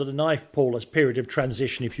room under the knife, Paul, as period of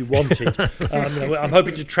transition if you wanted. I'm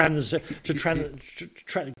hoping to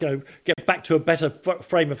get back to a better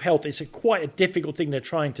frame of health. It's quite a difficult thing they're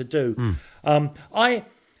trying to do. I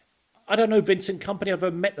don't know Vincent Kompany. I've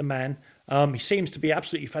never met the man. He seems to be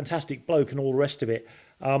absolutely fantastic bloke and all the rest of it.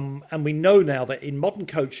 And we know now that in modern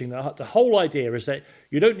coaching, the whole idea is that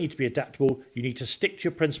you don't need to be adaptable. You need to stick to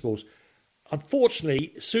your principles.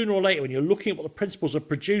 Unfortunately, sooner or later, when you're looking at what the principals are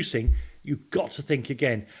producing, you've got to think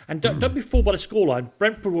again. And don't be fooled by the scoreline.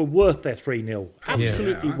 Brentford were worth their 3-0.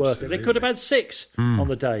 Absolutely worth it. They could have had 6 on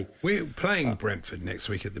the day. We're playing Brentford next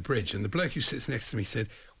week at the Bridge, and the bloke who sits next to me said,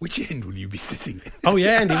 which end will you be sitting in? Oh,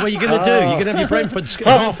 yeah, Andy, what are you going to do? You're going to have your Brentford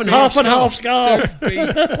half and half scarf. Don't be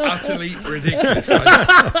utterly ridiculous.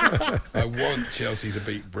 I want Chelsea to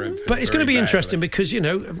beat Brentford. But it's going to be interesting because,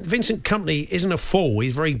 Vincent Kompany isn't a fool.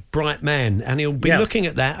 He's a very bright man, and he'll be looking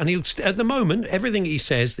at that, and at the moment, everything he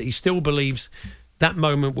says, that he still believes that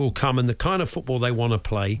moment will come and the kind of football they want to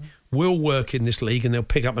play will work in this league, and they'll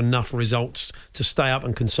pick up enough results to stay up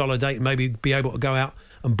and consolidate and maybe be able to go out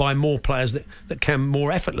and buy more players that can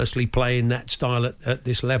more effortlessly play in that style at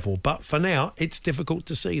this level. But for now, it's difficult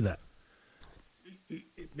to see that.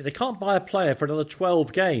 They can't buy a player for another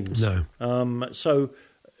 12 games. No. So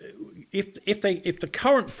if the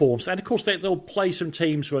current forms, and of course they'll play some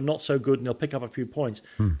teams who are not so good and they'll pick up a few points.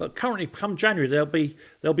 But currently, come January,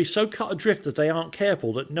 they'll be so cut adrift that they aren't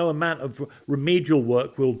careful that no amount of remedial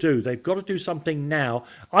work will do. They've got to do something now.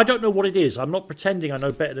 I don't know what it is. I'm not pretending I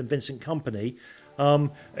know better than Vincent Kompany.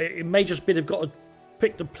 It may just be they've got to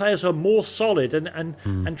pick the players who are more solid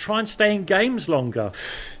and try and stay in games longer.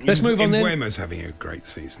 Let's move on then. Mbeumo's having a great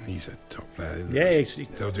season. He's a top player. Yeah,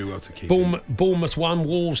 they'll do well to keep him. Bournemouth 1,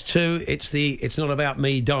 Wolves 2. It's not about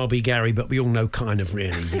me, Derby Gary, but we all know kind of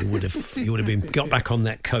really you would have been got back on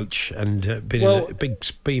that coach and been a big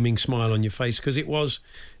beaming smile on your face, because it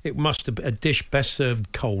must have been a dish best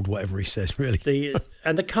served cold, whatever he says, really.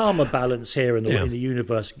 The karma balance here in the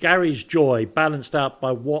universe. Gary's joy balanced out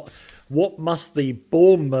by what must the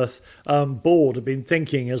Bournemouth board have been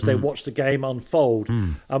thinking as they watched the game unfold.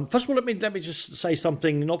 First of all, let me just say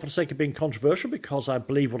something, not for the sake of being controversial, because I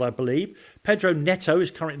believe what I believe. Pedro Neto is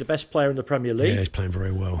currently the best player in the Premier League. Yeah, he's playing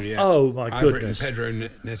very well. Yeah. Oh, my goodness. Pedro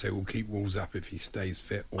Neto will keep Wolves up if he stays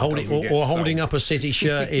fit. Or holding up a City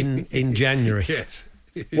shirt in January. Yes.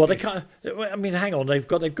 Well, they can't. I mean, hang on. They've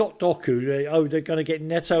got Doku. They're going to get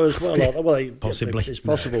Neto as well. Possibly, it's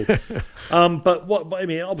possible. But I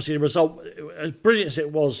mean, obviously, the result, as brilliant as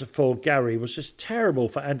it was for Gary, was just terrible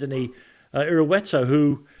for Anthony Irueta,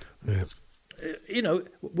 who,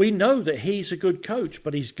 we know that he's a good coach,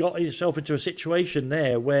 but he's got himself into a situation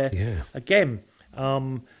there where, again,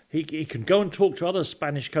 he can go and talk to other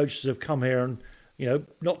Spanish coaches who have come here and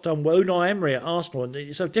not done well. Unai Emery at Arsenal, and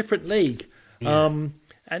it's a different league. Yeah.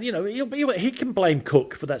 And he can blame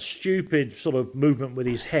Cook for that stupid sort of movement with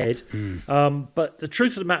his head. But the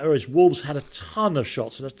truth of the matter is, Wolves had a ton of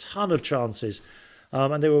shots and a ton of chances,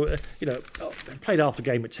 and they were, played half the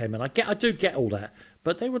game with 10 men. I do get all that,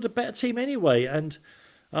 but they were the better team anyway. And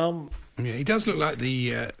he does look like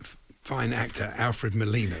the fine actor Alfred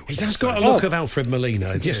Molina. He does got a look of Alfred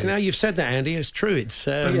Molina. Just now you've said that, Andy, it's true. It's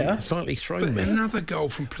slightly thrown me. Another goal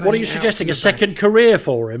from playing. What are you suggesting? A second career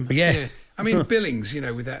for him? Yeah. I mean, Billings,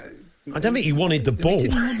 with that. I don't think he wanted the ball. He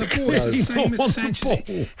didn't want the ball. It's the same as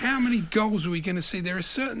Sanchez. How many goals are we going to see? There are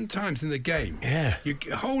certain times in the game. Yeah.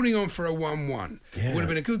 You're holding on for a 1-1. It would have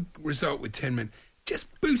been a good result with 10 men. Just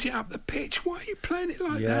boot it up the pitch. Why are you playing it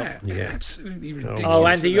like that? Yeah. Absolutely ridiculous. Oh,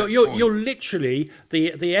 Andy, you're literally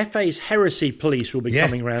the FA's heresy police will be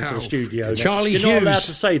coming round to the studio. Charlie Hughes. You're not allowed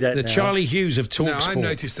to say that. The now. Charlie Hughes of TalkSport. No, I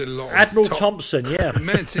noticed a lot. Admiral Thompson,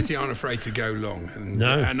 Man City aren't afraid to go long,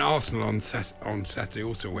 and Arsenal on Saturday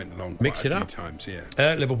also went long. Mix it a up. few times,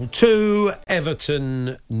 yeah. Liverpool 2,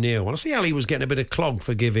 Everton 0. I see Ali was getting a bit of clog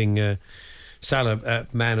for giving Salah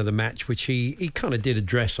man of the match, which he kind of did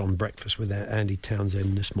address on breakfast with Andy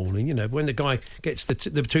Townsend this morning. When the guy gets the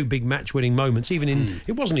two big match-winning moments, even in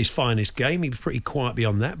it wasn't his finest game, he was pretty quiet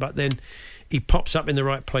beyond that, but then he pops up in the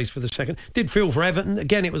right place for the second. Did feel for Everton.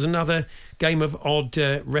 Again, it was another game of odd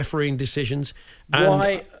refereeing decisions.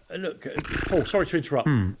 And look, Paul, sorry to interrupt.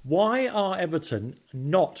 Why are Everton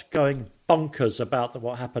not going bonkers about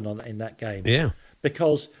what happened in that game? Yeah.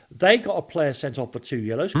 Because they got a player sent off for 2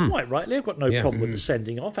 yellows, quite rightly. I've got no problem with the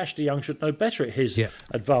sending off. Ashley Young should know better at his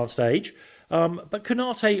advanced age. But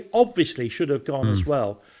Konate obviously should have gone as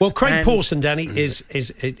well. Well, Craig Pawson, Danny, is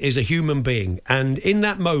a human being. And in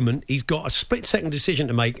that moment, he's got a split-second decision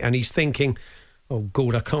to make, and he's thinking, oh,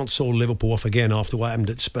 God, I can't saw Liverpool off again after what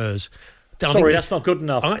happened at Spurs. Sorry, that's not good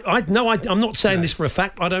enough. I'm not saying this for a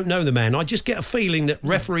fact. I don't know the man. I just get a feeling that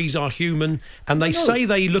referees are human, and they say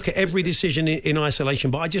they look at every decision in isolation.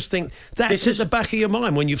 But I just think that's at the back of your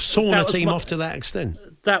mind when you've sawn a team off to that extent.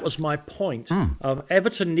 That was my point.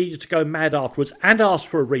 Everton needed to go mad afterwards and ask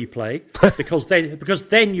for a replay because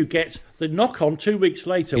then you get the knock-on 2 weeks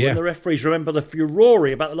later when the referees remember the furore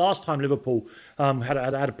about the last time Liverpool had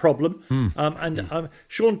a problem.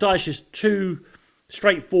 Sean Dyche is too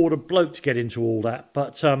straightforward a bloke to get into all that,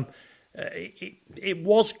 but it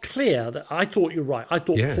was clear that I thought you're right. I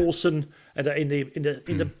thought Pawson in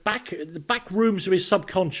the back rooms of his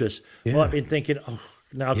subconscious might have been thinking, oh,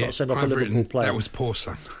 now I've got to send off a Liverpool player. That was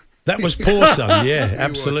Pawson. That was Pawson,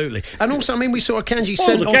 absolutely. And also, I mean, we saw Akanji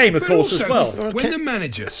send off the game, of course, also, as well. When the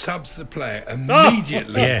manager subs the player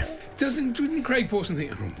immediately, didn't Craig Pawson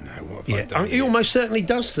think, oh no, what have I done? He almost certainly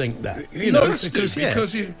does think that. Because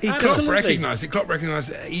Klopp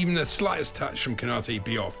recognised even the slightest touch from Konate, he'd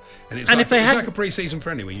be off. And it's like a pre-season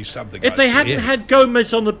friendly when you sub the guy. If they hadn't had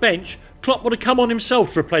Gomez on the bench, Klopp would have come on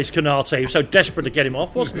himself to replace Konate. He was so desperate to get him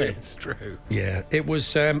off, wasn't he? It's true. Yeah, it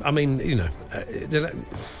was.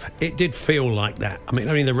 It did feel like that. I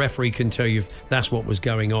mean, the referee can tell you if that's what was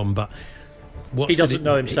going on, but he doesn't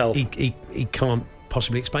know himself. He can't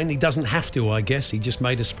possibly explain. He doesn't have to, I guess. He just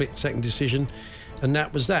made a split-second decision, and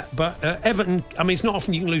that was that. But Everton, I mean, it's not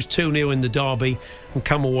often you can lose 2-0 in the derby and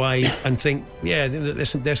come away and think,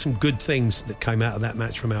 there's some good things that came out of that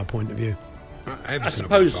match from our point of view. Everton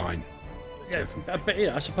will be fine. Yeah, but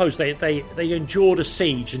I suppose they endured a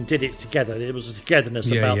siege and did it together. There was a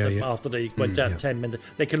togetherness about them after they went down 10 minutes.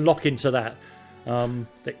 They can lock into that.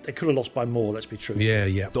 They could have lost by more, let's be true.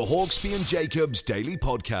 Yeah. The Hawksby and Jacobs Daily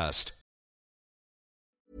Podcast.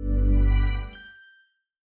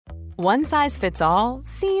 One size fits all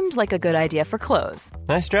seemed like a good idea for clothes.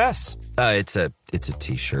 Nice dress. It's a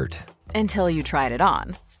t-shirt. Until you tried it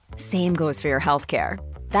on. Same goes for your healthcare.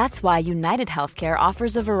 That's why United Healthcare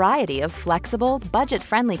offers a variety of flexible,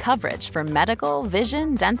 budget-friendly coverage for medical,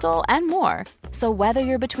 vision, dental, and more. So whether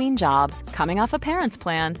you're between jobs, coming off a parent's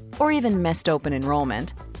plan, or even missed open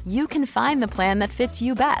enrollment, you can find the plan that fits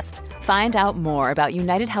you best. Find out more about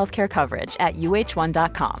United Healthcare coverage at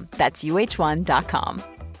uh1.com. That's uh1.com.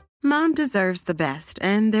 Mom deserves the best,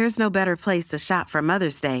 and there's no better place to shop for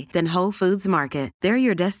Mother's Day than Whole Foods Market. They're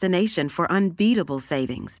your destination for unbeatable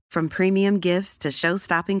savings, from premium gifts to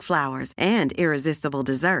show-stopping flowers and irresistible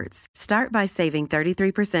desserts. Start by saving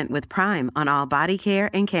 33% with Prime on all body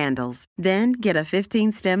care and candles. Then get a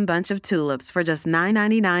 15-stem bunch of tulips for just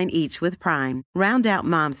 $9.99 each with Prime. Round out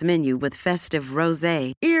Mom's menu with festive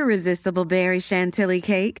rosé, irresistible berry chantilly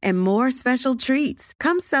cake, and more special treats.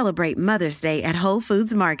 Come celebrate Mother's Day at Whole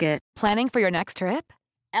Foods Market. Planning for your next trip?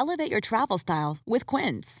 Elevate your travel style with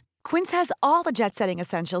Quince. Quince has all the jet-setting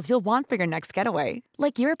essentials you'll want for your next getaway,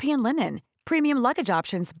 like European linen, premium luggage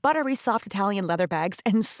options, buttery soft Italian leather bags,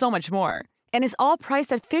 and so much more. And is all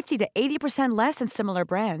priced at 50 to 80% less than similar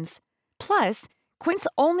brands. Plus, Quince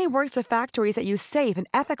only works with factories that use safe and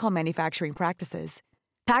ethical manufacturing practices.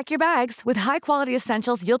 Pack your bags with high-quality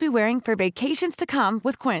essentials you'll be wearing for vacations to come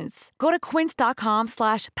with Quince. Go to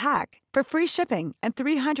quince.com/pack for free shipping and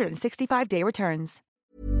 365-day returns.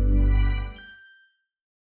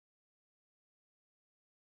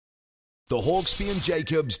 The Hawksby and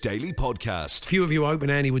Jacobs Daily Podcast. A few of you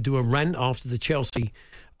hoping Andy would do a rant after the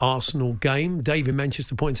Chelsea-Arsenal game. David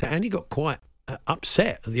Manchester points out Andy got quite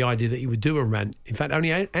upset at the idea that he would do a rant. In fact,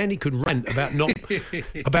 only Andy could rant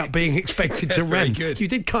about being expected to rant. Good. You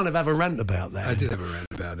did kind of have a rant about that. I did have a rant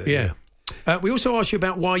about it. Yeah. We also asked you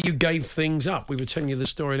about why you gave things up. We were telling you the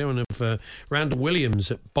story now of Randall Williams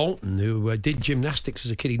at Bolton, who did gymnastics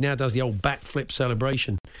as a kid. He now does the old backflip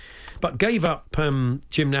celebration, but gave up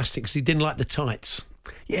gymnastics. He didn't like the tights.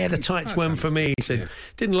 Yeah, the tights weren't for me. He said, yeah.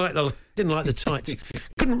 didn't like the tights.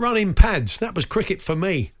 Couldn't run in pads. That was cricket for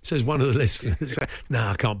me, says one of the listeners.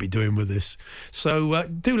 I can't be doing with this. So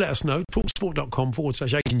do let us know.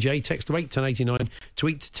 Talksport.com/H&J. Text to 81089.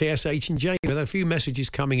 Tweet to TSH&J. We've had a few messages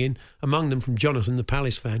coming in, among them from Jonathan, the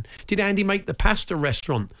Palace fan. Did Andy make the pasta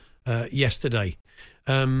restaurant yesterday?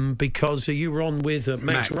 Because you were on with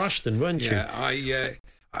Max Rushton, weren't you? Yeah,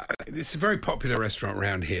 it's a very popular restaurant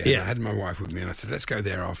around here. Yeah. I had my wife with me and I said, let's go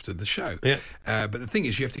there after the show. Yeah. But the thing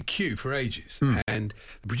is, you have to queue for ages. And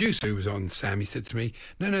the producer who was on, Sam, he said to me,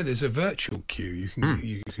 no, there's a virtual queue.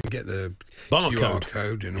 You can get the QR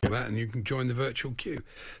code and all that, and you can join the virtual queue.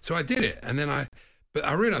 So I did it. And then I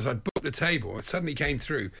realised I'd booked the table. It suddenly came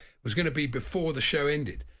through. It was going to be before the show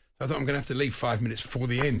ended. I thought I'm going to have to leave 5 minutes before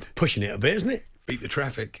the end. Pushing it a bit, isn't it? Beat the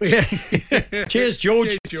traffic. Yeah. Cheers, George.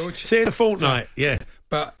 Cheers, George. See you in a fortnight. Yeah.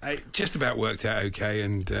 But it just about worked out okay,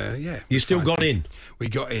 and You still fine. got in? We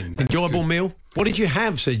got in. That's Enjoyable good. meal? What did you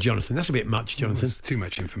have, said Jonathan? That's a bit much, Jonathan. It's too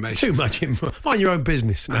much information. Too much info. Mind your own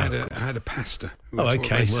business. No, I had a pasta. That's okay. what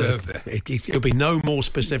they serve there. It'll be no more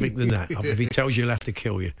specific than that. If he tells you, he'll have to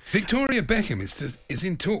kill you. Victoria Beckham is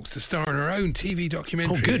in talks to star in her own TV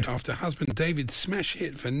documentary good. after husband David's smash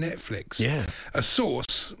hit for Netflix. Yeah. A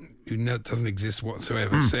source who doesn't exist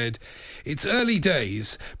whatsoever said, it's early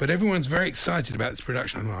days, but everyone's very excited about this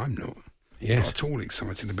production. I'm not. Yes. Not at all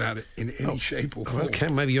excited about it in any shape or form. Okay,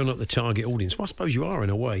 maybe you're not the target audience. Well, I suppose you are in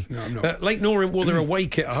a way. No, I'm not. Lake Norham, well, they're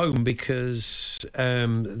awake at home because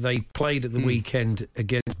they played at the weekend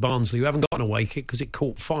against Barnsley, who haven't got an away kit because it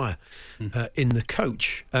caught fire in the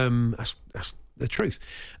coach. That's the truth.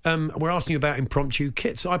 We're asking you about impromptu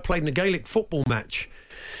kits. I played in a Gaelic football match.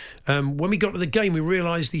 When we got to the game, we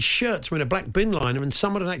realised these shirts were in a black bin liner and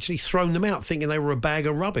someone had actually thrown them out thinking they were a bag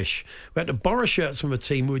of rubbish. We had to borrow shirts from a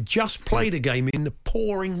team who had just played a game in the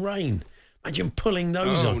pouring rain. Imagine pulling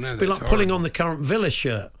those on. No, It'd be like pulling on the current Villa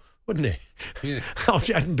shirt, wouldn't it? Yeah.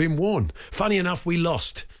 After it hadn't been worn. Funny enough, we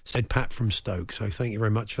lost, said Pat from Stoke. So thank you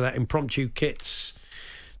very much for that. Impromptu kits.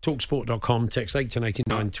 Talksport.com, text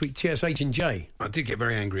 81089, tweet TSH&J. I did get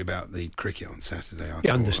very angry about the cricket on Saturday.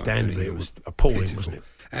 Yeah, understandably, it was appalling, pitiful. wasn't it?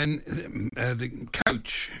 And the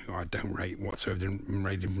coach, who I don't rate whatsoever, didn't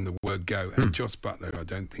rate him from the word go, and Joss Butler, I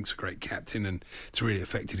don't think is a great captain, and it's really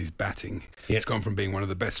affected his batting. Yeah. It's gone from being one of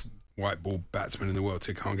the best white ball batsmen in the world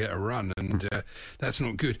to can't get a run, and that's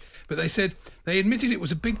not good. But they admitted it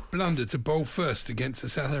was a big blunder to bowl first against the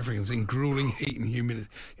South Africans in gruelling heat and humidity.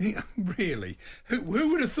 You think, really? Who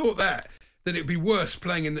would have thought that? that it'd be worse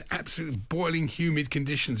playing in the absolutely boiling, humid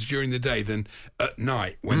conditions during the day than at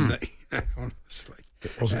night when they... Honestly,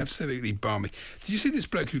 absolutely balmy. Did you see this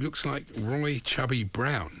bloke who looks like Roy Chubby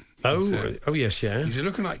Brown? Yes, yeah. He's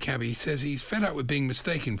looking like Cabby. He says he's fed up with being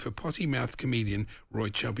mistaken for potty-mouthed comedian Roy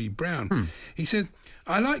Chubby Brown. He said,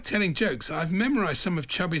 I like telling jokes. I've memorised some of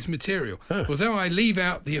Chubby's material. Although I leave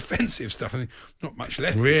out the offensive stuff. I think not much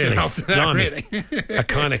left after that, really. A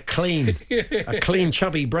kind of clean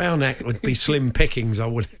Chubby Brown act would be slim pickings, I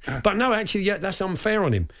would. But no, actually, yeah, that's unfair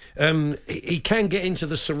on him. He can get into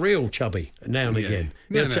the surreal Chubby now and again.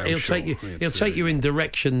 He'll take you in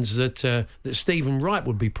directions that Stephen Wright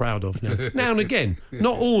would be proud of now and again.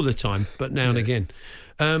 Not all the time, but now and again.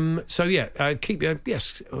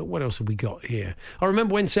 Yes, what else have we got here? I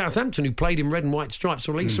remember when Southampton, who played in red and white stripes,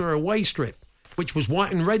 released their away strip, which was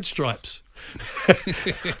white and red stripes.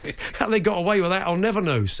 How they got away with that, I'll never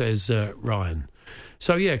know, says Ryan.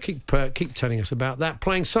 So, yeah, keep telling us about that.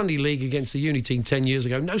 Playing Sunday League against the uni team 10 years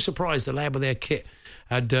ago. No surprise the lad with their kit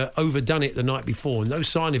had overdone it the night before. No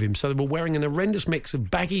sign of him. So they were wearing an horrendous mix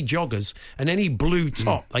of baggy joggers and any blue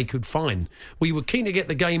top they could find. We were keen to get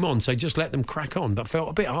the game on, so just let them crack on, but felt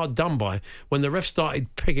a bit hard done by when the ref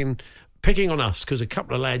started picking on us because a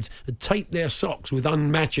couple of lads had taped their socks with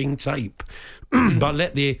unmatching tape. But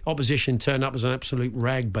let the opposition turn up as an absolute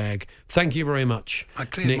rag bag. Thank you very much, I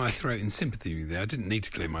cleared Nick. my throat in sympathy with you there. I didn't need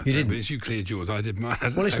to clear my throat, but as you cleared yours, I did mine.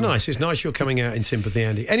 Well, it's nice. It's nice you're coming out in sympathy,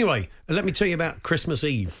 Andy. Anyway, let me tell you about Christmas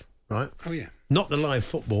Eve, right? Oh, yeah. Not the live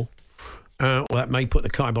football. Well, that may put the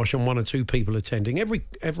kibosh on one or two people attending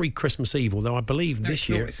every Christmas Eve. Although I believe this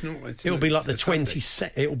year it'll be like the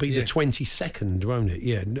 22nd. It'll be the 22nd, won't it?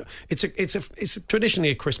 Yeah, it's traditionally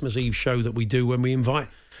a Christmas Eve show that we do when we invite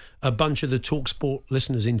a bunch of the TalkSport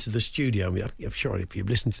listeners into the studio. I'm sure if you've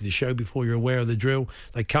listened to the show before, you're aware of the drill.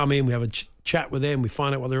 They come in, we have a chat with them, we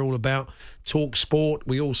find out what they're all about. TalkSport.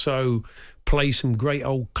 We also play some great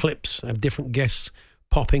old clips, have different guests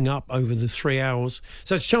popping up over the 3 hours.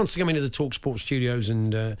 So it's a chance to come into the TalkSport studios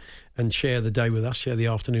and share the day with us, share the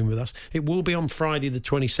afternoon with us. It will be on Friday the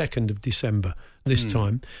 22nd of December this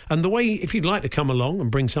time. And the way, if you'd like to come along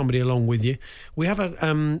and bring somebody along with you, we have a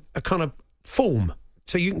kind of form.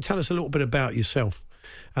 So you can tell us a little bit about yourself.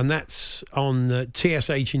 And that's on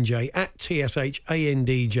TSH&J, at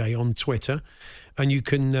TSHANDJ on Twitter. And you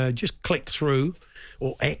can just click through,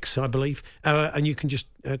 or X, I believe, and you can just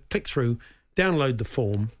click through, download the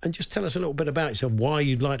form and just tell us a little bit about yourself, why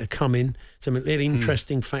you'd like to come in, some really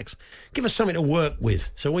interesting facts. Give us something to work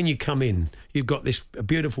with. So when you come in, you've got this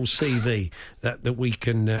beautiful CV that we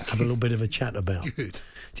can have a little bit of a chat about. Good.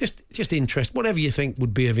 Just interest, whatever you think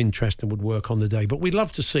would be of interest and would work on the day. But we'd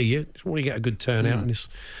love to see you. We get a good turnout and it's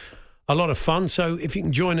a lot of fun. So if you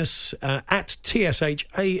can join us at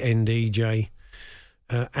TSHANDJ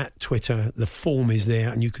at Twitter, the form is there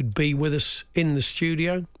and you could be with us in the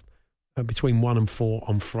studio between 1 and 4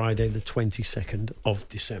 on Friday the 22nd of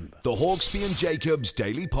December. The Hawksbee and Jacobs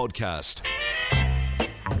Daily Podcast.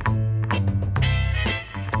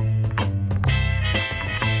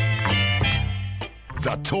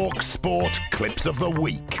 The TalkSport Clips of the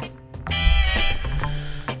Week.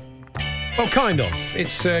 Well, kind of.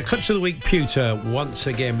 It's Clips of the Week Pewter once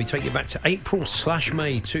again. We take you back to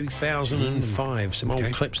April/May 2005. Some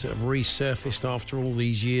old clips that have resurfaced after all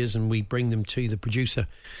these years, and we bring them to the producer.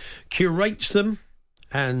 Curates them,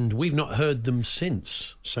 and we've not heard them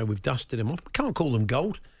since. So we've dusted them off. We can't call them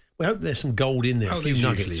gold. We hope there's some gold in there, a few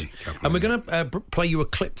nuggets. And we're going to play you a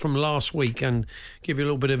clip from last week and give you a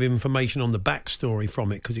little bit of information on the backstory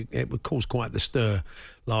from it, because it caused quite the stir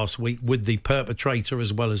last week with the perpetrator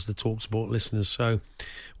as well as the TalkSport listeners. So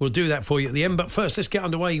we'll do that for you at the end. But first, let's get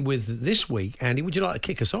underway with this week. Andy, would you like to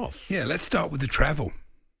kick us off? Yeah, let's start with the travel.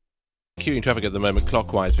 Queuing traffic at the moment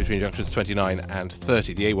clockwise between junctions 29 and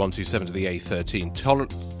 30, the A127 to the A13.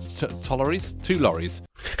 Two lorries.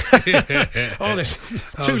 There's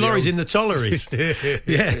two lorries in the Tolleries.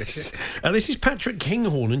 Yes. This is Patrick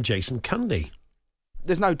Kinghorn and Jason Cundy.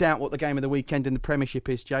 There's no doubt what the game of the weekend in the Premiership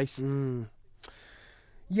is, Jace.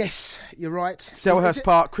 Yes, you're right. Selhurst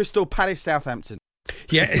Park, Crystal Palace, Southampton.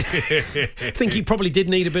 Yeah, I think he probably did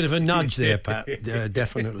need a bit of a nudge there, Pat,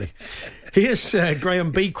 definitely. Here's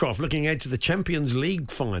Graham Beecroft looking ahead to the Champions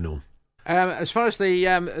League final. As far as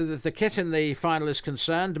the kit in the final is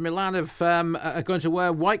concerned, Milan are going to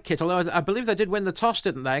wear white kit, although I believe they did win the toss,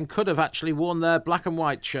 didn't they, and could have actually worn their black and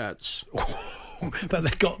white shirts. But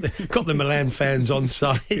they got the Milan fans on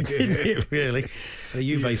side, didn't it, really? The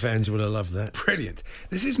Juve fans would have loved that. Brilliant.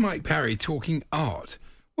 This is Mike Parry talking art.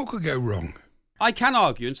 What could go wrong? I can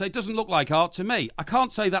argue and say it doesn't look like art to me. I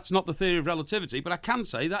can't say that's not the theory of relativity, but I can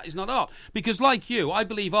say that is not art. Because like you, I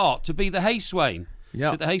believe art to be the hay swain. Yeah.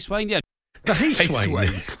 Is it the hay swain? Yeah. The hay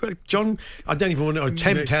swain. John, I don't even want to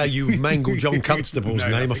attempt how you mangle John Constable's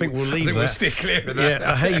name. I think we'll leave that. We'll steer clear of that.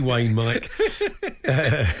 Yeah, a hay wain, Mike.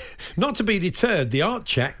 Not to be deterred, the art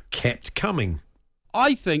chat kept coming.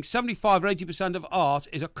 I think 75 or 80% of art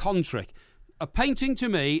is a con trick. A painting to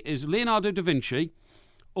me is Leonardo da Vinci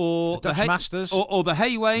or the Dutch masters. Or the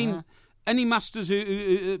hay wain, any masters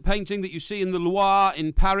who painting that you see in the Loire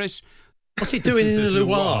in Paris. What's he doing in the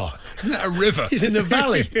Loire? Isn't that a river? He's in the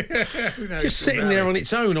valley. Just sitting there on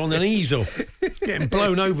its own on an easel, getting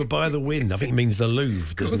blown over by the wind. I think he means the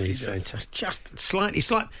Louvre, doesn't he? He's fantastic. Just slightly.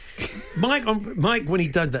 It's like Mike, when he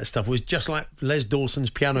did that stuff, was just like Les Dawson's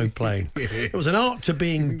piano playing. It was an art to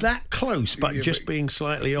being that close, but just being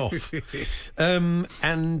slightly off.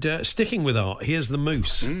 And sticking with art, here's the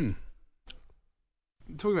Moose.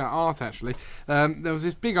 Talking about art, actually, there was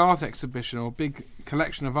this big art exhibition or big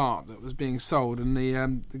collection of art that was being sold, and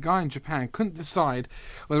the guy in Japan couldn't decide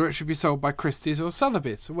whether it should be sold by Christie's or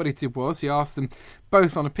Sotheby's. So what he did was he asked them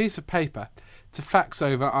both on a piece of paper to fax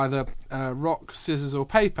over either rock, scissors, or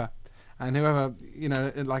paper, and whoever,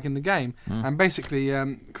 like in the game, and basically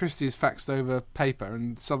Christie's faxed over paper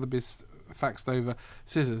and Sotheby's faxed over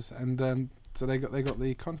scissors, and so they got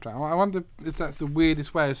the contract. I wonder if that's the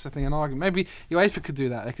weirdest way of settling an argument. Maybe UEFA could do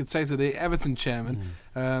that. They could say to the Everton chairman,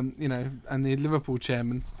 and the Liverpool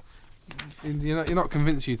chairman, you're not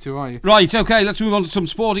convinced, you two, are you? Right, okay, let's move on to some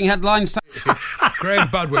sporting headlines. Graham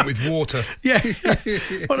Budd went with water. Yeah.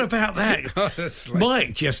 What about that?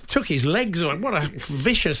 Mike just took his legs on. What a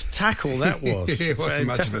vicious tackle that was. It wasn't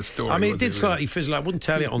much of a story. I mean, it did slightly fizzle. I wouldn't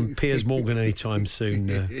tell it on Piers Morgan anytime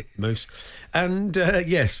soon, Moose. And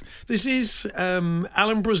yes, this is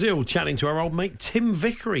Alan Brazil chatting to our old mate Tim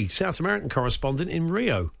Vickery, South American correspondent in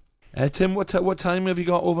Rio. Tim, what time have you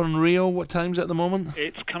got over in Rio? What time's at the moment?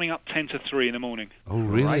 It's coming up 10 to 3 in the morning. Oh,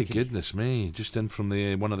 really? Crikey. Goodness me. Just in from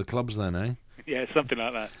one of the clubs then, eh? Yeah, something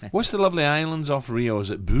like that. What's the lovely islands off Rio?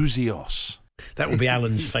 Is it Buzios? That would be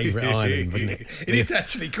Alan's favourite island, wouldn't it? It is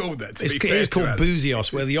actually called that, It is called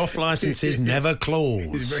Buzios, where the off-licence is never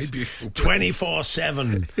closed. It's very beautiful.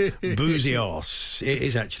 24/7 Buzios. It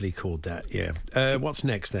is actually called that, yeah. What's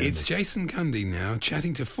next then? It's Jason Cundy now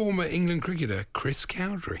chatting to former England cricketer Chris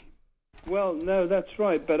Cowdrey. Well, no, that's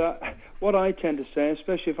right. But what I tend to say,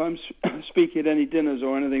 especially if I'm speaking at any dinners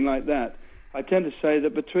or anything like that, I tend to say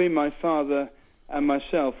that between my father and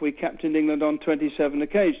myself, we captained England on 27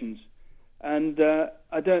 occasions. And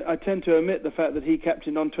I tend to omit the fact that he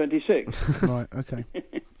captained on 26. Right, okay.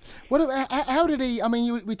 How did he... I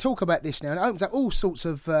mean, we talk about this now, and it opens up all sorts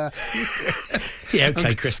of... Yeah,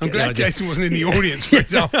 okay, Chris. I'm glad Jason wasn't in the audience for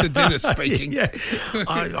his after-dinner speaking. Yeah.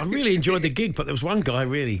 I really enjoyed the gig, but there was one guy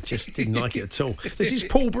really just didn't like it at all. This is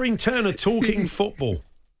Paul Breen-Turner talking football.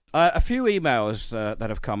 A few emails that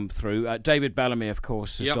have come through. David Bellamy, of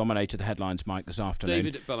course, has dominated the headlines, Mike, this afternoon.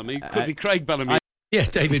 David Bellamy. Could be Craig Bellamy. Yeah,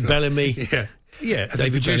 David Bellamy. Yeah. As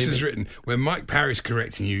David the producer's Bellamy. written, when Mike Parry's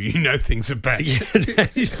correcting you, you know things are bad. Yeah,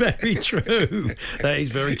 that is very true. That is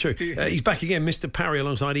very true. He's back again, Mr. Parry,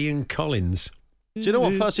 alongside Ian Collins. Do you know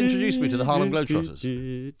what first introduced me to the Harlem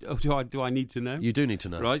Globetrotters? Oh, do I need to know? You do need to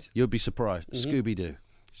know. Right. You'll be surprised. Scooby-Doo.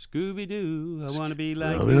 Scooby-Doo, I want to be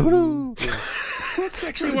like you. That's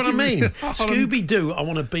actually what I mean. Scooby-Doo, I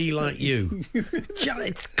want to be like you.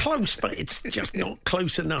 It's close, but it's just not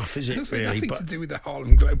close enough, is it? It's really? nothing to do with the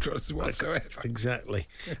Harlem Globetrotters whatsoever. Exactly.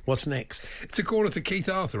 What's next? It's a caller to Keith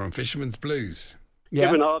Arthur on Fisherman's Blues.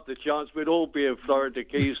 Given half the chance, we'd all be in Florida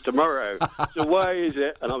Keys tomorrow. So why is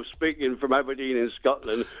it, and I'm speaking from Aberdeen in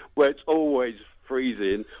Scotland, where it's always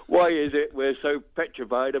freezing, why is it we're so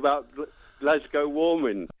petrified about Glasgow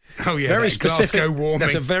warming? Oh, yeah, very specific. Glasgow warming.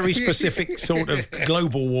 That's a very specific sort of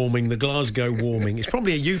global warming, the Glasgow warming. It's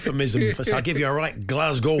probably a euphemism for, I'll give you a right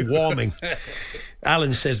Glasgow warming.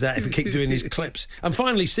 Alan says that if we keep doing these clips. And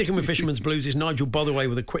finally, sticking with Fisherman's Blues is Nigel Botherway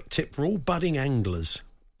with a quick tip for all budding anglers.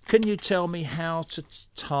 Can you tell me how to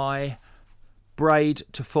tie braid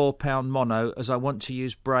to 4-pound mono, as I want to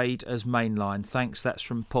use braid as mainline? Thanks, that's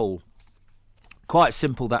from Paul. Quite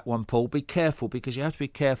simple, that one, Paul. Be careful, because you have to be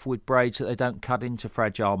careful with braids that they don't cut into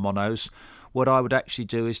fragile monos. What I would actually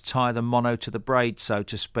do is tie the mono to the braid, so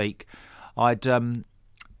to speak. I'd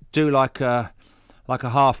do like a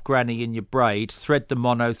half granny in your braid, thread the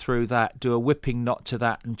mono through that, do a whipping knot to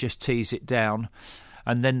that and just tease it down.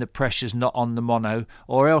 And then the pressure's not on the mono.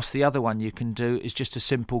 Or else the other one you can do is just a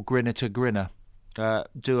simple grinner to grinner.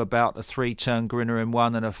 do about a 3-turn grinner in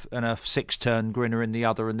one and a 6-turn grinner in the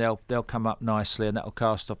other, and they'll come up nicely, and that'll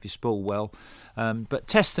cast off your spool well. But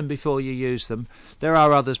test them before you use them. There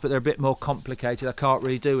are others, but they're a bit more complicated. I can't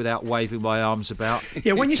really do without waving my arms about.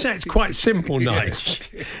 Yeah, when you say it's quite simple, Nige,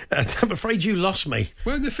 I'm afraid you lost me.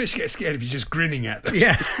 Won't the fish get scared if you're just grinning at them?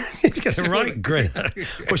 Yeah, he's got a right grin.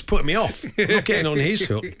 It's putting me off. I'm not getting on his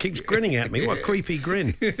hook. He keeps grinning at me. What a creepy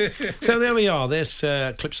grin. So there we are. There's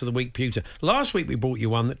Clips of the Week, Pewter. Last week we brought you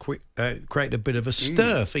one that created a bit of a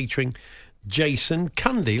stir, featuring Jason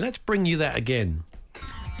Cundy. Let's bring you that again.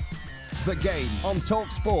 The Game on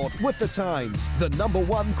Talk Sport with The Times, the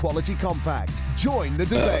 #1 quality compact. Join the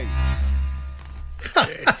debate.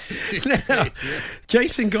 Now,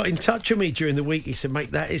 Jason got in touch with me during the week. He said,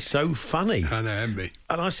 mate, that is so funny. I know, Emby.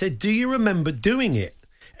 And I said, do you remember doing it?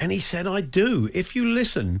 And he said, I do. If you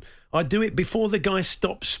listen, I do it before the guy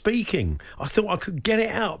stopped speaking. I thought I could get it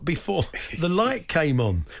out before the light came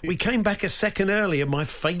on. We came back a second early and my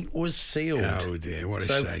fate was sealed. Oh, dear, what a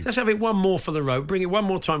shame. Let's have it one more for the road. Bring it one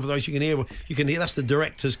more time for those you can hear. That's the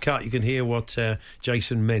director's cut. You can hear what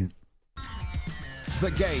Jason meant. The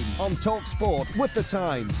Game on Talk Sport with The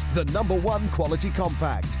Times, the #1 quality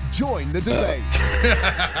compact. Join the debate.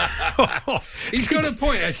 He's got a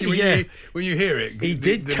point, actually, when you hear it. He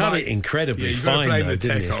did cut it incredibly fine, though,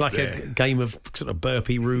 didn't he? It's like a game of sort of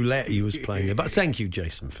burpee roulette he was playing there. But thank you,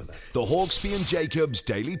 Jason, for that. The Hawksby and Jacobs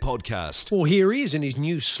Daily Podcast. Well, here he is in his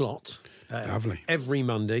new slot. Lovely. Every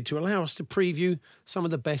Monday to allow us to preview some of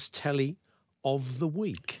the best telly of the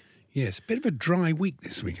week. Yes, a bit of a dry week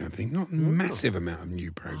this week, I think. Not a massive amount of new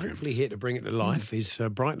programmes. Hopefully here to bring it to life is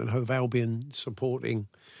Brighton and Hove Albion supporting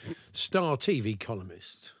Star TV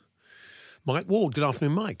columnist Mike Ward. Good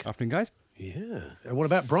afternoon, Mike. Afternoon, guys. Yeah. And what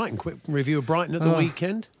about Brighton? Quick review of Brighton at the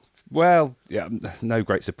weekend? Well, yeah, no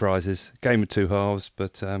great surprises. Game of two halves,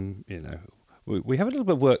 but, we have a little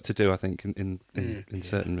bit of work to do, I think, in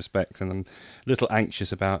certain respects, and I'm a little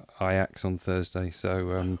anxious about Ajax on Thursday.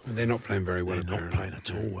 So they're not playing very well. They're not playing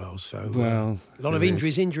at all well. So a lot of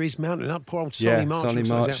injuries mounting up. Poor old Solly March. Solly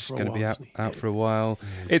March is going to be out for a while.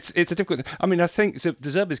 Yeah. It's a difficult. I mean, I think the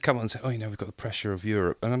Zerbi's come on and said, we've got the pressure of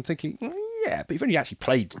Europe, and I'm thinking, yeah, but you've only actually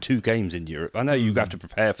played 2 games in Europe. I know you have to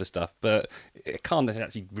prepare for stuff, but it can't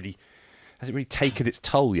actually really. Hasn't really taken its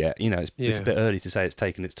toll yet. It's a bit early to say it's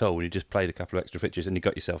taken its toll when you just played a couple of extra fixtures and you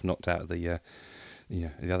got yourself knocked out of the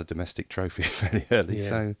other domestic trophy fairly early. Yeah.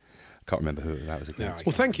 So I can't remember who that was against.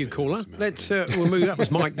 Well, thank you, caller. Let's we'll move. That was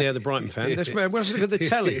Mike there, the Brighton fan. Let's look at the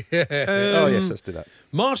telly. Yes, let's do that.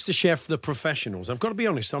 MasterChef, The Professionals. I've got to be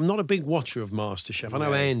honest, I'm not a big watcher of MasterChef. I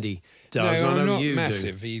know Andy does. No, I know I'm not you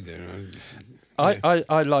massive do. either.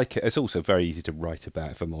 I like it. It's also very easy to write about,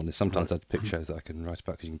 if I'm honest. Sometimes I pick shows that I can write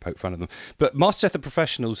about because you can poke fun of them. But MasterChef The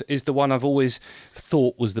Professionals is the one I've always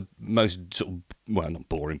thought was the most, not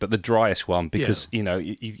boring, but the driest one because, you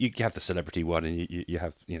have the celebrity one and you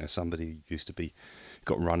have, somebody who used to be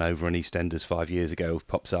got run over on EastEnders 5 years ago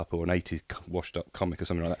pops up, or an 80s washed-up comic or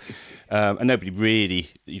something like that. And nobody really,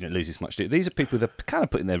 loses much. These are people that are kind of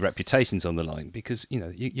putting their reputations on the line because, you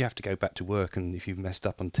have to go back to work, and if you've messed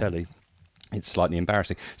up on telly, it's slightly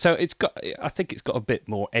embarrassing. So I think it's got a bit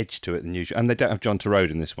more edge to it than usual. And they don't have John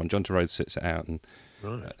Turode in this one. John Turode sits it out and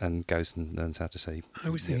goes and learns how to say. I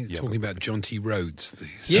was thinking talking about John T. Rhodes.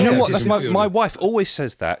 You know what? That's my wife always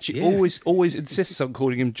says that. She always insists on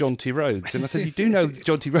calling him John T. Rhodes. And I said, you do know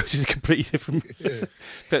John T. Rhodes is a completely different person.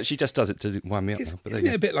 But she just does it to wind me up. Isn't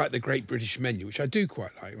it a bit like the Great British Menu, which I do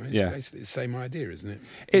quite like? It's basically the same idea, isn't it?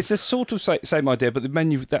 It's a sort of same idea, but the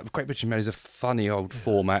menu, that Great British Menu, is a funny old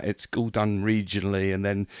format. It's all done regionally, and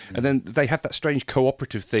then they have that strange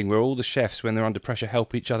cooperative thing where all the chefs, when they're under pressure,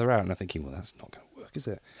 help each other out. And I'm thinking, well, that's not going to work, is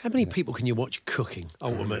it? How many people can you watch cooking,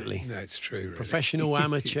 ultimately? That's true. Really. Professional,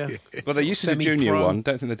 amateur. Well, they used to do junior one.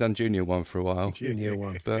 Don't think they've done junior one for a while. Junior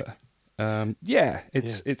one. But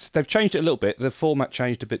it's they've changed it a little bit. The format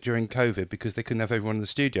changed a bit during COVID because they couldn't have everyone in the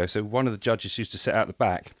studio. So one of the judges used to sit out the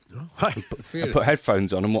back and put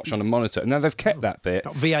headphones on and watch on a monitor. And now they've kept that bit.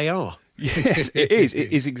 VAR. Yes, it is.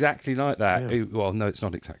 It is exactly like that. Yeah. Well, no, it's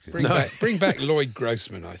not exactly. Bring back Lloyd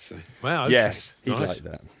Grossman, I say. Wow. Okay. Yes, he's like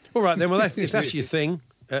that. All right, then. Well, that's your thing.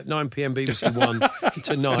 At 9 p.m. BBC One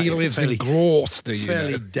tonight. He lives in Gloucester,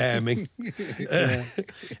 fairly damning.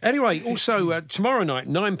 Anyway, also tomorrow night,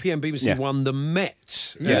 9 p.m. BBC One, The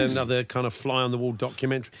Met, another kind of fly-on-the-wall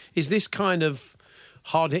documentary. Is this kind of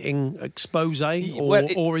hard-hitting expose,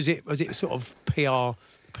 or is it sort of PR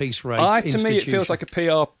piece, Ray? To me, it feels like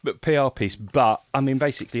a PR piece, but I mean,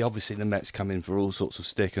 basically, obviously, the Mets come in for all sorts of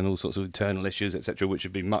stick and all sorts of internal issues, etc., which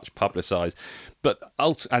have been much publicised. But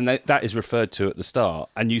that is referred to at the start,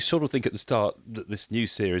 and you sort of think at the start that this new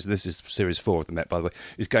series, this is series 4 of the Met, by the way,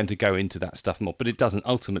 is going to go into that stuff more, but it doesn't.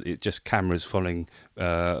 Ultimately, it's just cameras following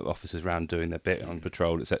officers around doing their bit on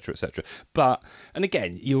patrol, etc., etc. But, and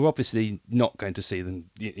again, you're obviously not going to see them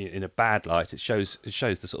in a bad light. It shows the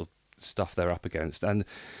sort of stuff they're up against, and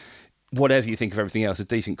whatever you think of everything else, a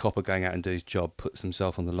decent copper going out and do his job puts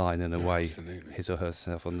himself on the line in a way, his or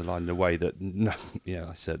herself on the line in a way that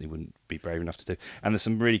I certainly wouldn't be brave enough to do. And there's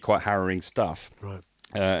some really quite harrowing stuff. Right.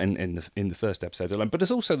 In the first episode alone, but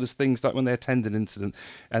there's things like when they attend an incident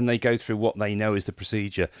and they go through what they know is the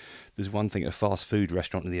procedure. There's one thing at a fast food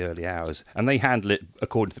restaurant in the early hours, and they handle it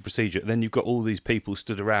according to the procedure. Then you've got all these people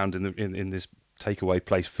stood around in this takeaway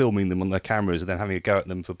place, filming them on their cameras, and then having a go at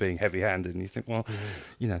them for being heavy-handed. And you think, well,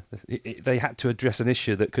 they had to address an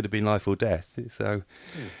issue that could have been life or death. So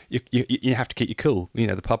you have to keep your cool.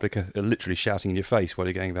 The public are literally shouting in your face while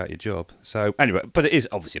you're going about your job. So anyway, but it is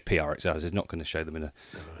obviously a PR exercise. It's not going to show them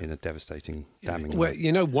in a devastating, damning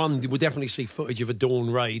way. One we'll definitely see footage of a dawn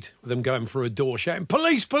raid with them going through a door shouting,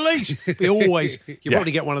 "Police, police!" You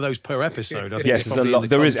probably get one of those per episode. I think yes, there's a lot.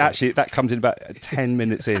 There is actually, that comes in about 10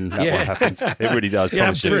 minutes in. That one happens. It really does.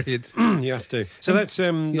 Promise you. You have to. So that's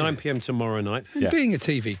 9 p.m. tomorrow night. Being a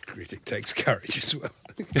TV critic takes courage as well.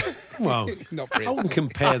 Well, not really. I wouldn't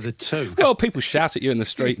compare the two. Well, people shout at you in the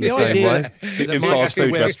street in the same way in fast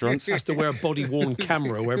food restaurants. He has to wear a body-worn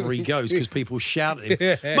camera wherever he goes because people shout at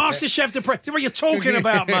him. Master Chef de What are you talking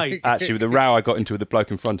about, mate? Actually, with the row I got into with the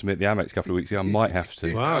bloke in front of me at the Amex a couple of weeks ago, I might have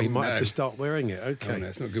to. Wow, you might have to start wearing it. Okay. Oh, no,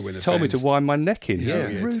 it's not good when the Told me to wind my neck in. Yeah,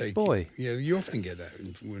 rude boy. Yeah, you often get that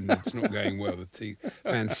when it's not going well. The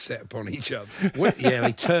fans set upon each other.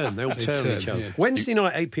 They turn. They all turn each other. Yeah. Wednesday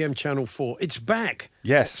night, 8 p.m. Channel 4. It's back.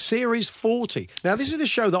 Yes. Series 40. Now, this is a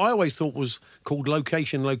show that I always thought was called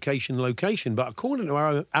Location, Location, Location, but according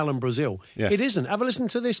to Alan Brazil, it isn't. Have a listen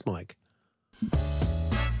to this, Mike.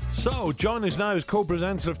 So, John is now as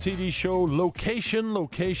co-presenter of TV show Location,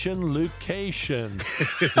 Location, Location.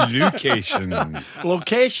 Location.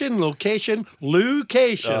 Location, Location,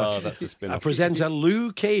 Location. Oh, that's a spin-off. Presenter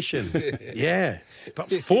Location. Yeah.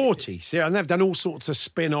 But 40. See, and they've done all sorts of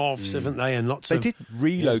spin-offs, haven't they? And lots of... They did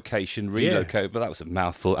Relocate, but that was a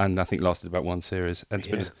mouthful and I think lasted about one series. And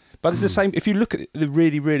but it's the same. If you look at the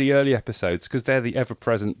really, really early episodes, because they're the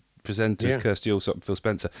ever-present presenters, Kirsty Allsop and Phil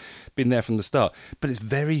Spencer, been there from the start. But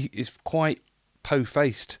it's quite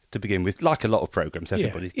po-faced to begin with, like a lot of programmes.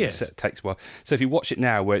 Everybody takes a while. So if you watch it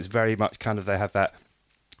now, where it's very much kind of they have that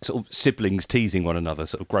sort of siblings teasing one another,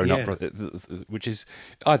 sort of grown up, which is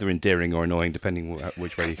either endearing or annoying, depending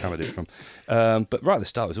which way you come at it from. But right at the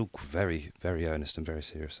start, it was all very, very earnest and very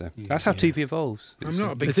serious. So that's how TV evolves. I'm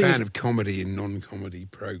not a big fan of comedy in non-comedy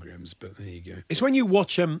programmes, but there you go. It's when you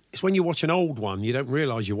watch an old one, you don't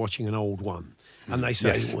realise you're watching an old one. And they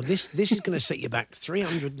say, well, this is going to set you back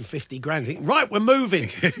 350 grand. You think, right, we're moving.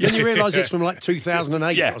 Then you realise it's from like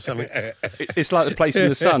 2008 or something. It's like The Place in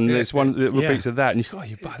the Sun. There's one that repeats of that. And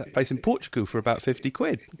you buy that place in Portugal for about 50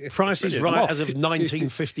 quid. Price is Right as of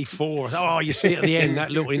 1954. Oh, you see it at the end,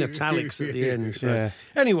 that little in italics at the end. So.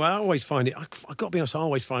 Anyway, I always find it, I've got to be honest, I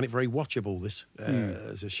always find it very watchable, this,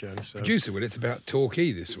 as a show. So. Producer, it's about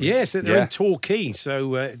Torquay this week. Yes, they're in Torquay.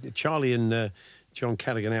 So Charlie and... John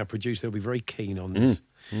Callaghan, our producer, will be very keen on this.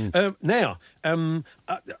 Now,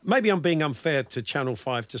 maybe I'm being unfair to Channel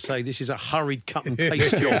 5 to say this is a hurried cut and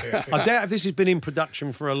paste job. I doubt if this has been in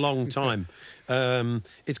production for a long time.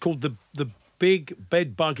 It's called the Big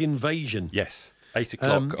Bed Bug Invasion. Yes. 8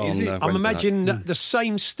 o'clock on I'm imagining the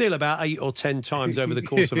same still about 8 or 10 times over the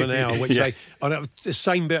course of an hour, which the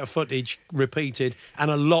same bit of footage repeated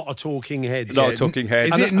and a lot of talking heads.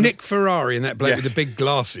 Is it Nick Ferrari and that bloke with the big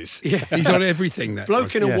glasses? Yeah. He's on everything. That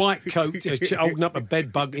bloke in a white coat holding up a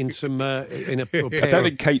bed bug in some in a pair. I don't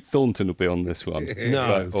think Kate Thornton will be on this one.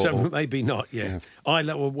 No, maybe not. Yeah. I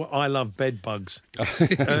love bed bugs.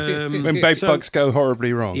 When bed bugs go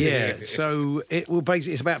horribly wrong. Yeah. So it will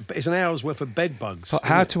basically it's an hour's worth of bed bugs. But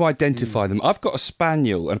how to identify them? I've got a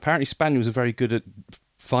spaniel, and apparently spaniels are very good at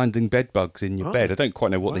finding bed bugs in your bed. I don't quite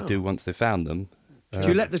know what they do once they've found them. Do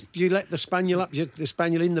you let the spaniel up? The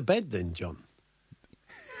spaniel in the bed then, John?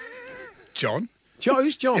 John?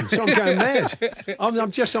 Who's John? So I'm going mad.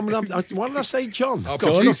 Why did I say John? I've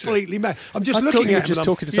got completely mad. I'm just looking at him. Just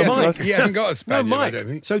talking to someone else. He hasn't got a spaniel, no, Mike. I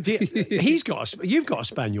don't think. So you've got a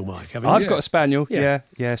spaniel, Mike, haven't you? I've got a spaniel, yeah.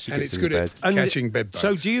 She and gets it's good at catching bed bugs.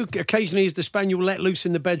 So do you occasionally, is the spaniel let loose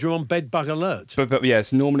in the bedroom on bed bug alert? But yeah,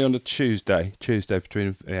 it's normally on a Tuesday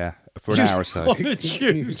between for an hour or so. On a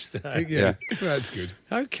Tuesday. Yeah. Well, that's good.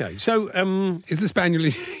 Okay, so is the spaniel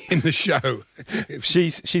in the show?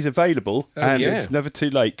 She's available, and yeah. it's never too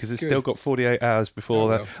late because it's Good. still got 48 hours before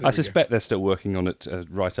that. well, there I we suspect they're still working on it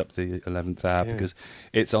right up to the 11th hour Yeah. because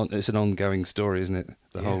it's an ongoing story, isn't it?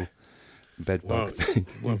 The whole bedbug thing.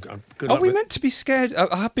 Well, good Are luck we with- meant to be scared?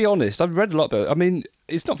 I'll be honest. I've read a lot about it. I mean,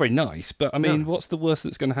 it's not very nice, but I mean, what's the worst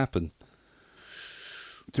that's going to happen?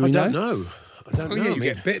 Do we I don't know. I don't Oh, know. yeah, I you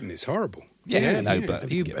mean- get bitten. It's horrible. Yeah, no, yeah. but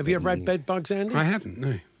have you ever had bed bugs, Andy? I haven't,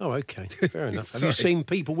 no. Oh, okay, fair enough. Have you Sorry. seen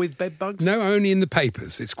people with bed bugs? No, only in the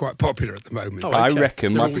papers. It's quite popular at the moment. Oh, I okay.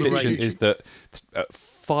 reckon They're my all the prediction rage. is that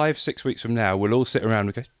 5-6 weeks from now, we'll all sit around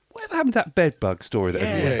and go, whatever happened to that bedbug story that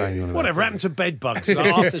everyone's banging on about? Whatever happened to bed bugs?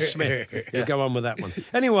 Like Arthur Smith. Yeah, go on with that one.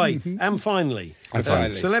 Anyway, and finally,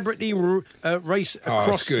 celebrity race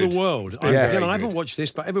across it's the good. world. been very I haven't good. watched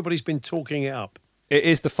this, but everybody's been talking it up. It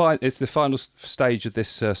is it's the final stage of this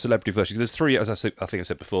celebrity version. There's three, as I think I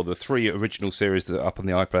said before, the 3 original series that are up on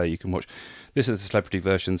the iPlayer you can watch. This is the celebrity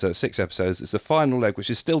version, so it's 6 episodes. It's the final leg, which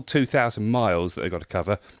is still 2,000 miles that they've got to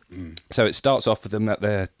cover. So it starts off with them at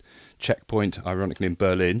their checkpoint, ironically in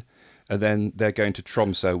Berlin, and then they're going to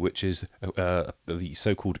Tromsø, which is the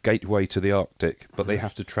so-called gateway to the Arctic, but they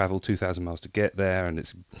have to travel 2,000 miles to get there, and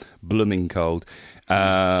it's blooming cold.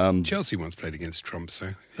 Chelsea once played against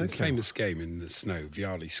Tromsø. A famous game in the snow.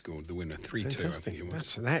 Vialli scored the winner 3-2, I think it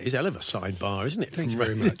was. That is a hell of a sidebar, isn't it? Thank you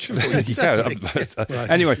very much.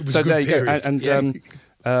 Anyway, It was so a good there you go. period.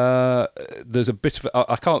 There's a bit of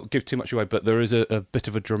I can't give too much away, but there is a bit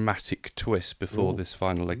of a dramatic twist before this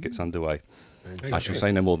final leg gets underway. I shall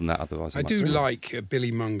say no more than that, otherwise I do like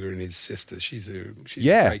Billy Munger and his sister. She's a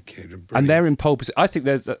great kid. And they're in pole position. I think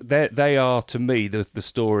they are, to me, the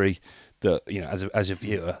story that, you know, as a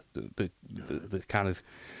viewer, the kind of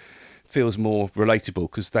feels more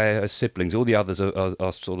relatable because they're siblings. All the others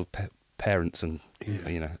are sort of parents and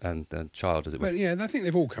you know and child, as it were. Well, yeah, I think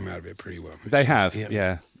they've all come out of it pretty well. They have,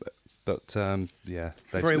 yeah. But yeah,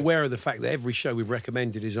 Very aware of the fact that every show we've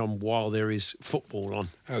recommended is on while there is football on.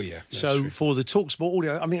 Oh yeah. So for the TalkSport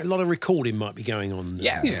audio, I mean, a lot of recording might be going on.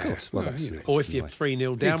 Yeah, of course. Well, that's, or if you're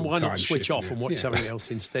 3-0 down, People why not time switch shift off now. and watch Yeah. something else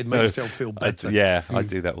instead? Make yourself feel better. I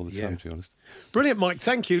do that all the time, to be honest. Brilliant, Mike.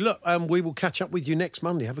 Thank you. Look, we will catch up with you next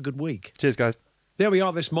Monday. Have a good week. Cheers, guys. There we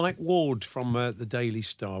are. This Mike Ward from the Daily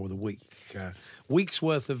Star with a week's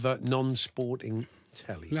worth of non-sporting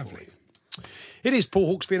telly. Lovely. It is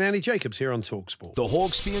Paul Hawksby and Andy Jacobs here on TalkSport. The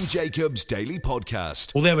Hawksby and Jacobs Daily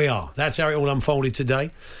Podcast. Well, there we are. That's how it all unfolded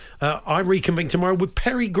today. I reconvene tomorrow with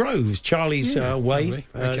Perry Groves. Charlie's away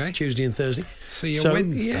Tuesday and Thursday. See you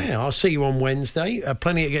Wednesday. Yeah, I'll see you on Wednesday.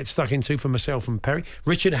 Plenty to get stuck into for myself and Perry.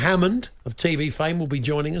 Richard Hammond of TV fame will be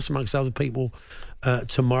joining us, amongst other people,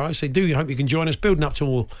 tomorrow. So hope you can join us, building up to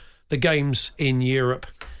all the games in Europe.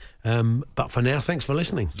 But for now, thanks for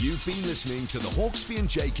listening. You've been listening to the Hawksby and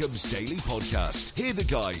Jacobs Daily Podcast. Hear the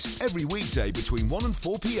guys every weekday between 1 and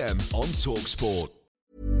 4 p.m. on TalkSport.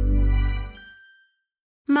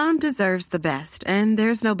 Mom deserves the best, and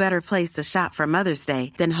there's no better place to shop for Mother's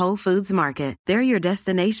Day than Whole Foods Market. They're your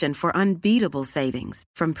destination for unbeatable savings,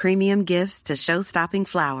 from premium gifts to show-stopping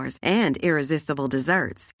flowers and irresistible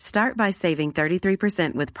desserts. Start by saving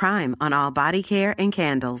 33% with Prime on all body care and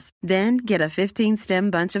candles. Then get a 15-stem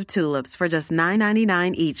bunch of tulips for just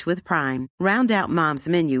 $9.99 each with Prime. Round out Mom's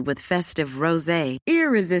menu with festive rosé,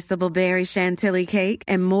 irresistible berry chantilly cake,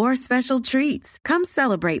 and more special treats. Come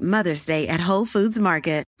celebrate Mother's Day at Whole Foods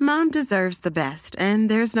Market. Mom deserves the best, and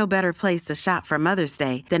there's no better place to shop for Mother's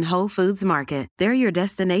Day than Whole Foods Market. They're your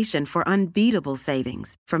destination for unbeatable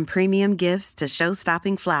savings, from premium gifts to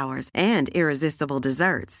show-stopping flowers and irresistible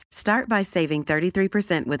desserts. Start by saving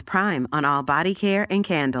 33% with Prime on all body care and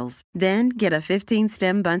candles. Then get a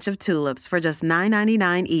 15-stem bunch of tulips for just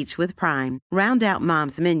 $9.99 each with Prime. Round out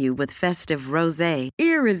Mom's menu with festive rosé,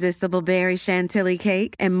 irresistible berry chantilly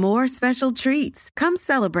cake, and more special treats. Come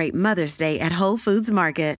celebrate Mother's Day at Whole Foods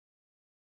Market.